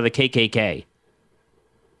tactics used by the KKK.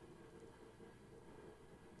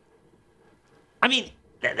 I mean,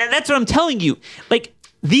 that's what I'm telling you. Like,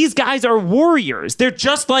 these guys are warriors. They're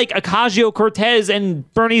just like Ocasio-Cortez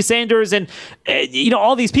and Bernie Sanders and,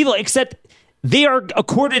 all these people, except they are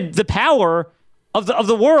accorded the power of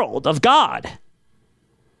the world, of God.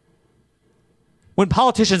 When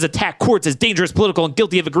politicians attack courts as dangerous, political, and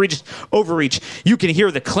guilty of egregious overreach, you can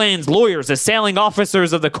hear the Klan's lawyers assailing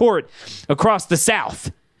officers of the court across the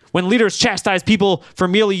South. When leaders chastise people for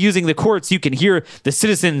merely using the courts, you can hear the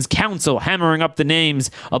Citizens Council hammering up the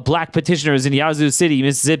names of black petitioners in Yazoo City,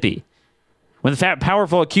 Mississippi. When the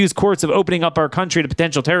powerful accuse courts of opening up our country to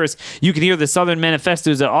potential terrorists, you can hear the Southern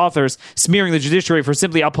manifestos of authors smearing the judiciary for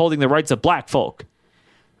simply upholding the rights of black folk.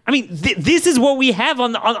 I mean, this is what we have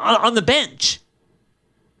on the bench.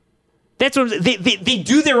 That's what they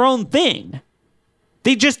do their own thing.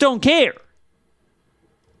 They just don't care.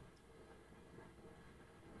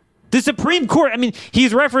 The Supreme Court, I mean,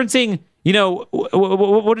 he's referencing,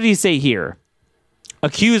 what did he say here?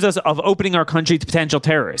 Accuse us of opening our country to potential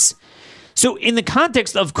terrorists. So in the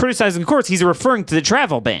context of criticizing the courts, he's referring to the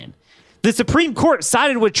travel ban. The Supreme Court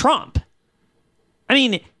sided with Trump. I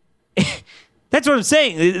mean, that's what I'm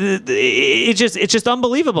saying. It's just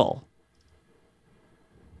unbelievable.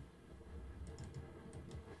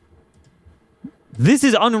 This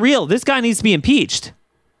is unreal. This guy needs to be impeached.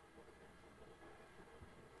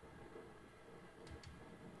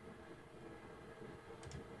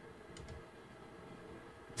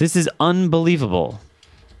 This is unbelievable.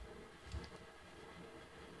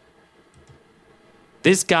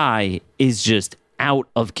 This guy is just out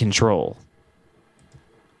of control.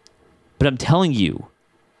 But I'm telling you,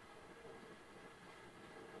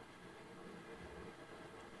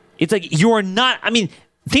 it's like you're not, I mean,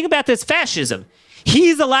 think about this fascism.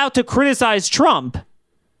 He's allowed to criticize Trump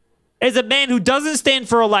as a man who doesn't stand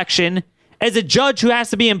for election, as a judge who has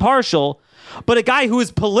to be impartial, but a guy who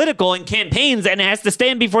is political and campaigns and has to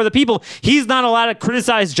stand before the people, he's not allowed to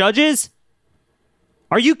criticize judges?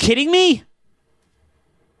 Are you kidding me?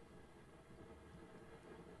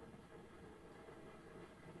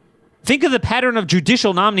 Think of the pattern of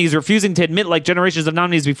judicial nominees refusing to admit, like generations of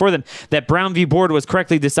nominees before them, that Brown v. Board was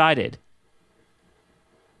correctly decided.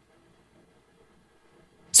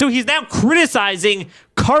 So he's now criticizing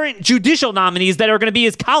current judicial nominees that are going to be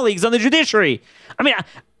his colleagues on the judiciary. I mean,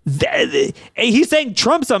 he's saying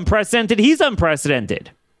Trump's unprecedented. He's unprecedented.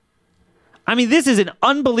 I mean, this is an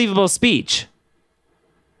unbelievable speech.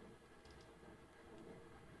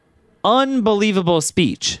 Unbelievable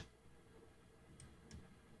speech.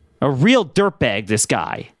 A real dirtbag, this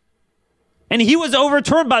guy. And he was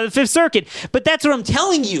overturned by the Fifth Circuit. But that's what I'm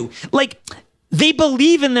telling you. Like, they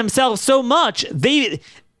believe in themselves so much.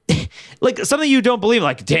 Like, some of you don't believe,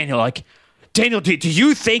 like, Daniel, do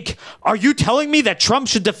you think, are you telling me that Trump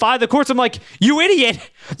should defy the courts? I'm like, you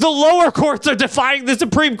idiot. The lower courts are defying the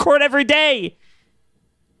Supreme Court every day.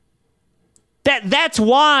 That's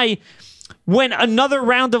why when another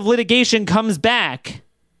round of litigation comes back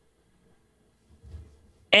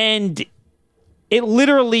and it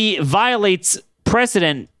literally violates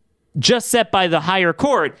precedent just set by the higher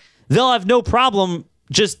court, they'll have no problem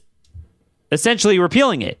just essentially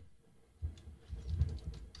repealing it.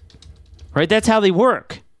 Right? That's how they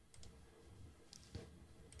work.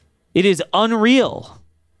 It is unreal.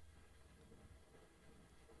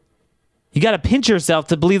 You got to pinch yourself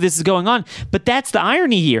to believe this is going on. But that's the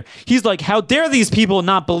irony here. He's like, how dare these people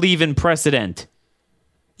not believe in precedent?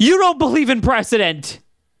 You don't believe in precedent.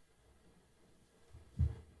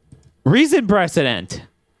 Recent precedent.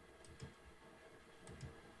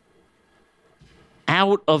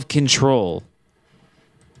 Out of control.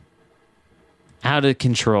 Out of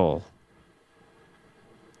control.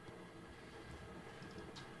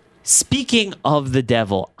 Speaking of the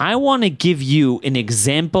devil, I want to give you an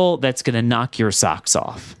example that's going to knock your socks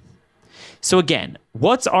off. So again,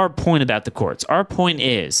 what's our point about the courts? Our point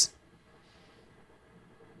is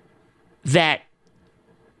that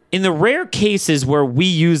in the rare cases where we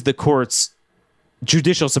use the court's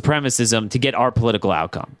judicial supremacism to get our political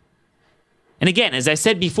outcome. And again, as I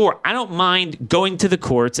said before, I don't mind going to the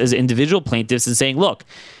courts as individual plaintiffs and saying, look,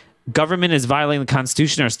 government is violating the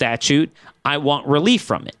Constitution or statute. I want relief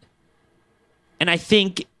from it. And I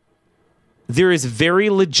think there is very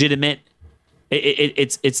legitimate,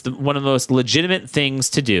 it's one of the most legitimate things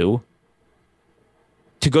to do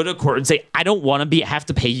to go to court and say, I don't want to have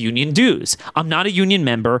to pay union dues. I'm not a union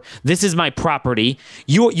member. This is my property.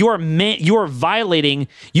 You are violating,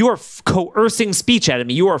 you are coercing speech out of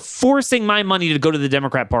me. You are forcing my money to go to the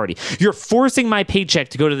Democrat Party. You're forcing my paycheck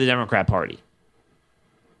to go to the Democrat Party.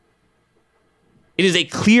 It is a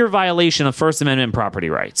clear violation of First Amendment property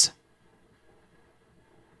rights.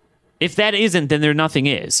 If that isn't, then there nothing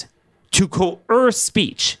is. To coerce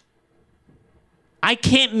speech. I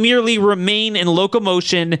can't merely remain in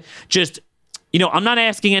locomotion, just, I'm not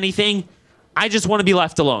asking anything. I just want to be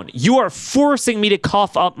left alone. You are forcing me to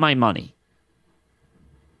cough up my money.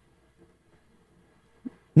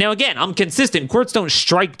 Now, again, I'm consistent. Courts don't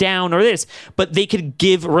strike down or this, but they could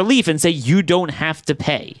give relief and say you don't have to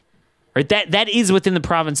pay. Right? That is within the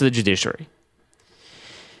province of the judiciary.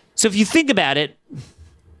 So if you think about it,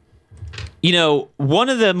 one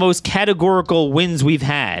of the most categorical wins we've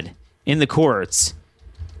had in the courts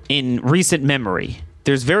in recent memory,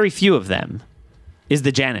 there's very few of them, is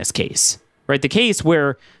the Janus case, right? The case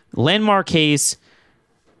where, landmark case,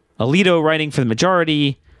 Alito writing for the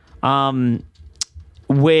majority,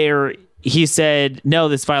 where he said, no,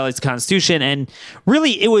 this violates the Constitution. And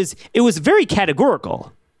really, it was very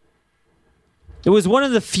categorical. It was one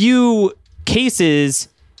of the few cases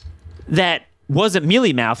that wasn't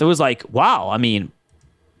mealy mouth. It was like, wow, I mean,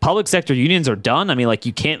 public sector unions are done. I mean, like,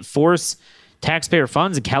 you can't force taxpayer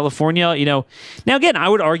funds in California, Now, again, I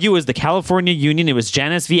would argue it was the California union. It was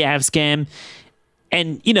Janus v. Avscam.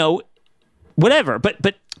 And, whatever.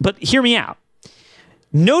 But hear me out.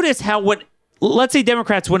 Notice how let's say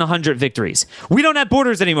Democrats win 100 victories. We don't have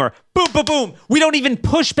borders anymore. Boom, boom, boom. We don't even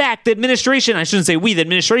push back. The administration, I shouldn't say we, the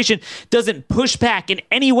administration doesn't push back in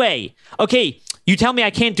any way. Okay, you tell me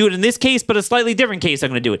I can't do it in this case, but a slightly different case,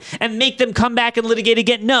 I'm going to do it. And make them come back and litigate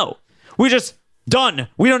again? No. We're just done.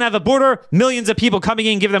 We don't have a border. Millions of people coming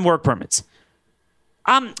in, give them work permits.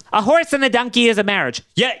 A horse and a donkey is a marriage.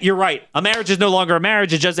 Yeah, you're right. A marriage is no longer a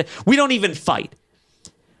marriage. It's just, we don't even fight.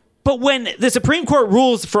 But when the Supreme Court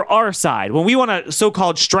rules for our side, when we want to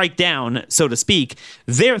so-called strike down, so to speak,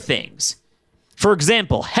 their things. For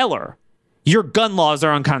example, Heller, your gun laws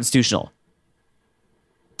are unconstitutional.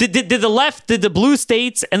 Did the left, did the blue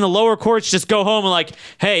states and the lower courts just go home and like,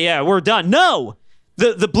 hey, yeah, we're done? No!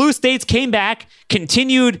 The blue states came back,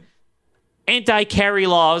 continued anti-carry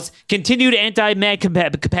laws, continued anti-mag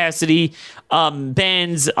capacity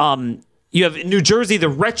bans. You have in New Jersey the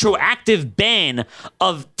retroactive ban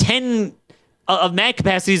of mag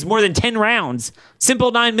capacities more than 10 rounds,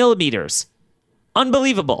 simple 9mm.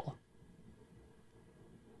 Unbelievable.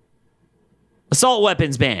 Assault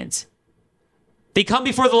weapons bans. They come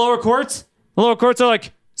before the lower courts. The lower courts are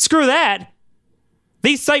like, screw that.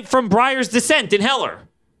 They cite from Breyer's dissent in Heller.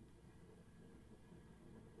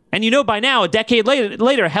 And by now, a decade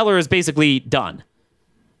later, Heller is basically done.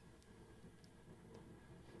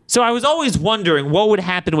 So I was always wondering what would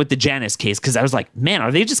happen with the Janus case, because I was like, man,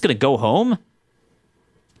 are they just going to go home?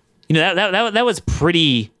 That was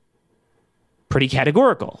pretty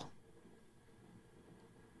categorical.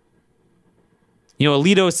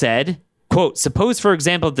 Alito said, quote, suppose, for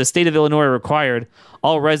example, the state of Illinois required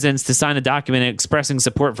all residents to sign a document expressing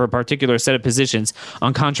support for a particular set of positions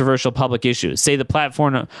on controversial public issues, say the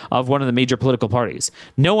platform of one of the major political parties.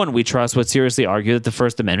 No one, we trust, would seriously argue that the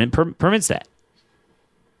First Amendment permits that.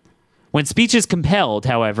 When speech is compelled,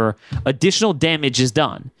 however, additional damage is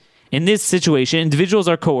done. In this situation, individuals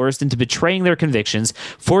are coerced into betraying their convictions.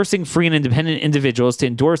 Forcing free and independent individuals to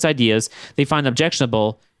endorse ideas they find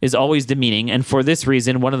objectionable is always demeaning, and for this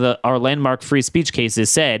reason, one of our landmark free speech cases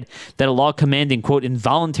said that a law commanding, quote,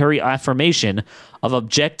 involuntary affirmation of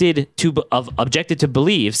objected to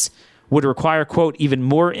beliefs would require, quote, even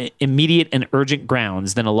more immediate and urgent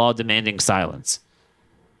grounds than a law demanding silence.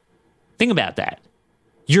 Think about that.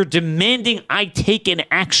 You're demanding I take an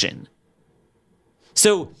action.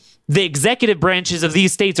 So the executive branches of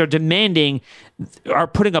these states are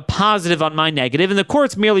putting a positive on my negative, and the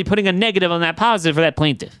court's merely putting a negative on that positive for that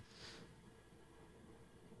plaintiff.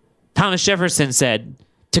 Thomas Jefferson said,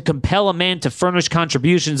 to compel a man to furnish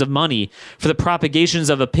contributions of money for the propagations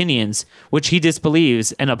of opinions which he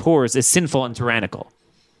disbelieves and abhors is sinful and tyrannical.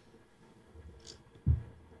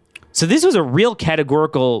 So this was a real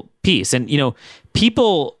categorical piece. And,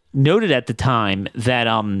 people noted at the time that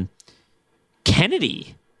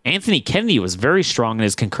Anthony Kennedy was very strong in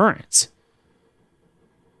his concurrence.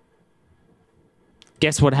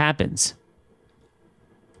 Guess what happens?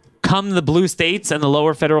 Come the blue states and the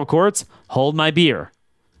lower federal courts, hold my beer.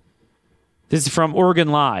 This is from Oregon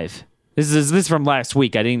Live. This is from last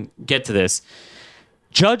week. I didn't get to this.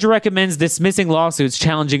 Judge recommends dismissing lawsuits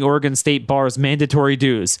challenging Oregon State Bar's mandatory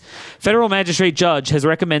dues. Federal magistrate judge has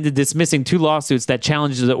recommended dismissing 2 lawsuits that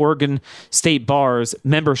challenge the Oregon State Bar's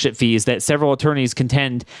membership fees that several attorneys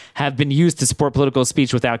contend have been used to support political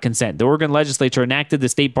speech without consent. The Oregon legislature enacted the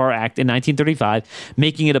State Bar Act in 1935,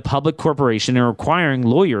 making it a public corporation and requiring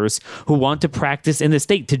lawyers who want to practice in the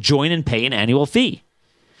state to join and pay an annual fee.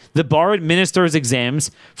 The bar administers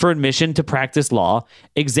exams for admission to practice law,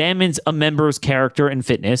 examines a member's character and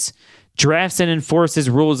fitness, drafts and enforces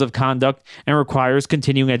rules of conduct, and requires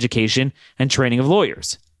continuing education and training of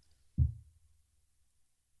lawyers.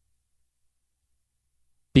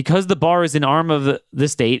 Because the bar is an arm of the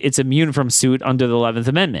state, it's immune from suit under the 11th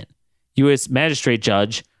Amendment. U.S. Magistrate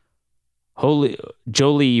Judge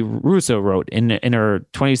Jolie Russo wrote in her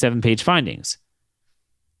 27-page findings.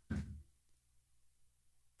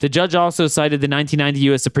 The judge also cited the 1990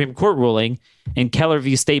 U.S. Supreme Court ruling in Keller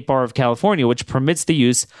v. State Bar of California, which permits the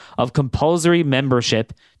use of compulsory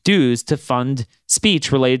membership dues to fund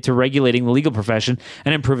speech related to regulating the legal profession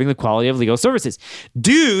and improving the quality of legal services.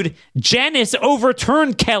 Dude, Janus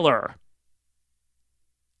overturned Keller.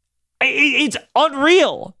 It's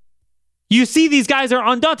unreal. You see, these guys are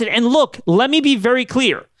undaunted. And look, let me be very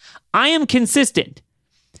clear. I am consistent.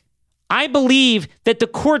 I believe that the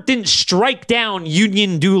court didn't strike down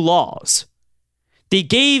union due laws. They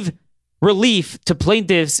gave relief to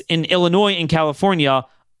plaintiffs in Illinois and California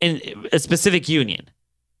in a specific union.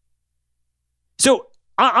 So,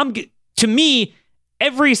 to me,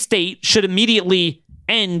 every state should immediately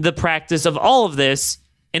end the practice of all of this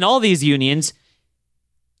in all these unions,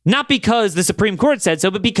 not because the Supreme Court said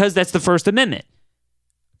so, but because that's the First Amendment.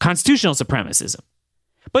 Constitutional supremacism.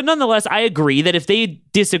 But nonetheless, I agree that if they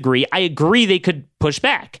disagree, I agree they could push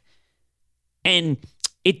back. And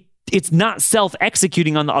it's not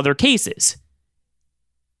self-executing on the other cases.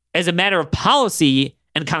 As a matter of policy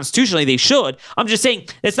and constitutionally, they should. I'm just saying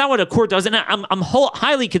that's not what a court does, and I'm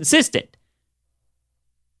highly consistent.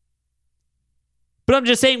 But I'm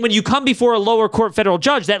just saying when you come before a lower court federal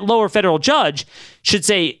judge, that lower federal judge should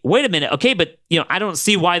say, wait a minute, okay, but I don't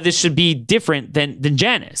see why this should be different than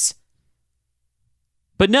Janus.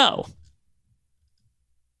 But no,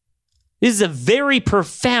 this is a very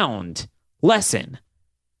profound lesson.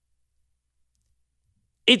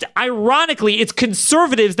 Ironically, it's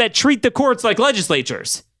conservatives that treat the courts like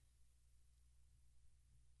legislatures.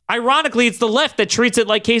 Ironically, it's the left that treats it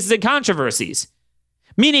like cases and controversies.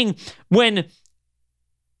 Meaning, when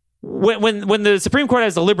the Supreme Court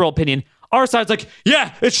has a liberal opinion, our side's like,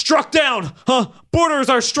 yeah, it's struck down. Borders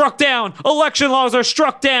are struck down. Election laws are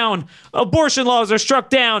struck down. Abortion laws are struck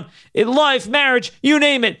down. In life, marriage, you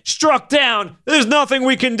name it, struck down. There's nothing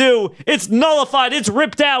we can do. It's nullified. It's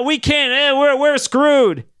ripped out. We can't. We're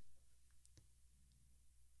screwed.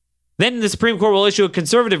 Then the Supreme Court will issue a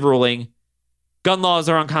conservative ruling. Gun laws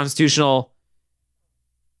are unconstitutional.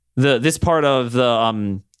 This part of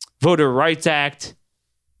the Voter Rights Act,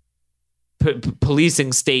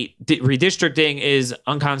 policing state redistricting is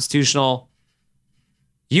unconstitutional.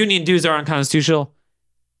 Union dues are unconstitutional.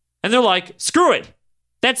 And they're like, screw it.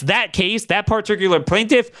 That's that case, that particular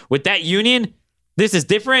plaintiff with that union. This is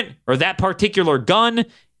different. Or that particular gun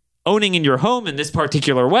owning in your home in this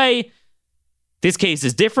particular way. This case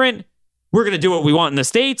is different. We're going to do what we want in the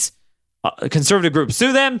states. Conservative groups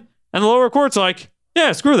sue them. And the lower court's like,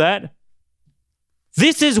 yeah, screw that.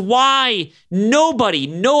 This is why no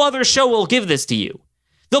other show will give this to you.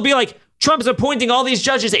 They'll be like, Trump's appointing all these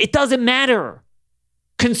judges. It doesn't matter.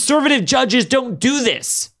 Conservative judges don't do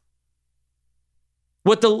this.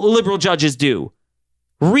 What the liberal judges do.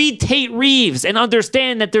 Read Tate Reeves and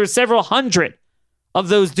understand that there's several hundred of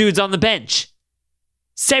those dudes on the bench.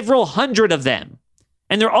 Several hundred of them.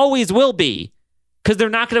 And there always will be. Because they're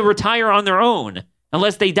not going to retire on their own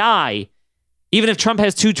unless they die. Even if Trump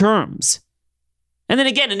has 2 terms. And then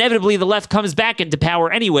again, inevitably, the left comes back into power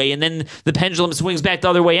anyway, and then the pendulum swings back the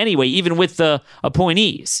other way anyway, even with the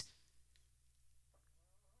appointees.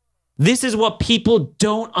 This is what people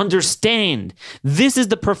don't understand. This is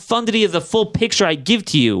the profundity of the full picture I give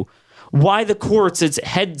to you. Why the courts, it's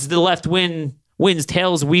heads the left wins,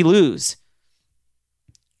 tails we lose.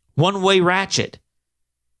 One-way ratchet.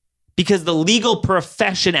 Because the legal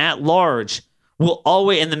profession at large will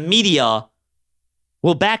always, and the media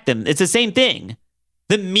will back them. It's the same thing.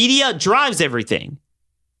 The media drives everything.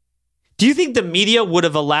 Do you think the media would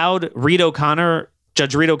have allowed Judge Reed O'Connor,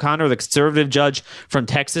 the conservative judge from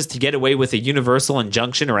Texas, to get away with a universal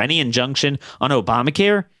injunction or any injunction on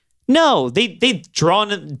Obamacare? No, they'd throw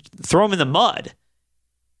him in the mud.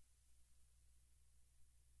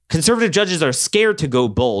 Conservative judges are scared to go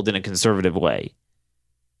bold in a conservative way.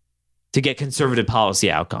 to get conservative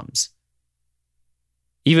policy outcomes,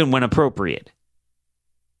 even when appropriate.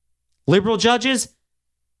 Liberal judges,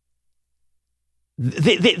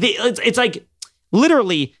 it's like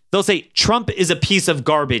literally they'll say Trump is a piece of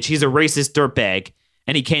garbage. He's a racist dirtbag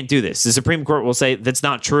and he can't do this. The Supreme Court will say that's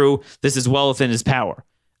not true. This is well within his power.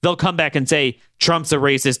 They'll come back and say Trump's a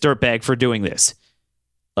racist dirtbag for doing this.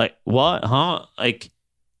 Like, what? Huh? Like,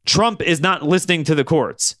 Trump is not listening to the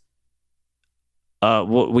courts.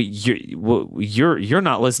 You're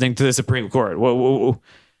not listening to the Supreme Court. Whoa.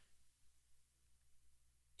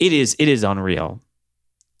 It is unreal.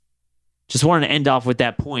 Just wanted to end off with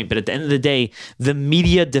that point. But at the end of the day, the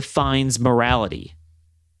media defines morality.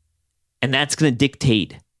 And that's going to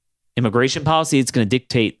dictate immigration policy. It's going to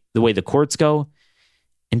dictate the way the courts go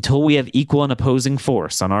until we have equal and opposing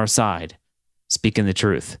force on our side, speaking the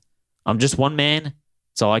truth. I'm just one man.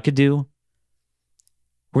 That's all I could do.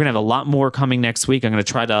 We're going to have a lot more coming next week. I'm going to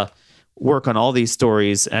try to work on all these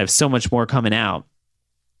stories. I have so much more coming out.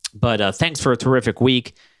 But thanks for a terrific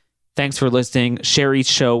week. Thanks for listening. Share each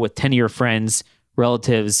show with 10 of your friends,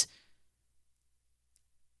 relatives.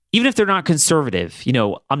 Even if they're not conservative,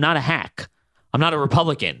 I'm not a hack. I'm not a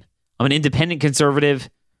Republican. I'm an independent conservative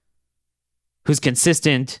who's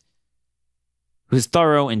consistent, who's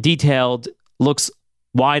thorough and detailed, looks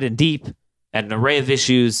wide and deep at an array of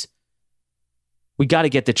issues. We got to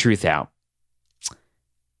get the truth out.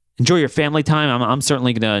 Enjoy your family time. I'm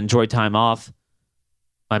certainly going to enjoy time off.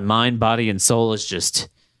 My mind, body, and soul is just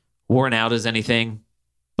worn out as anything,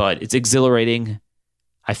 but it's exhilarating.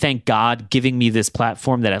 I thank God giving me this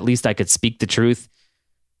platform that at least I could speak the truth.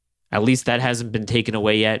 At least that hasn't been taken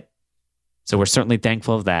away yet. So we're certainly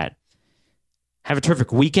thankful of that. Have a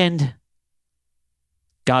terrific weekend.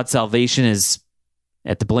 God's salvation is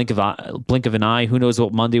at the blink of an eye. Who knows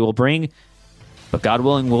what Monday will bring? But God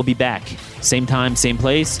willing, we'll be back. Same time, same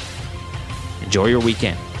place. Enjoy your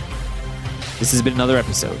weekend. This has been another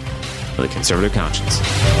episode of The Conservative Conscience.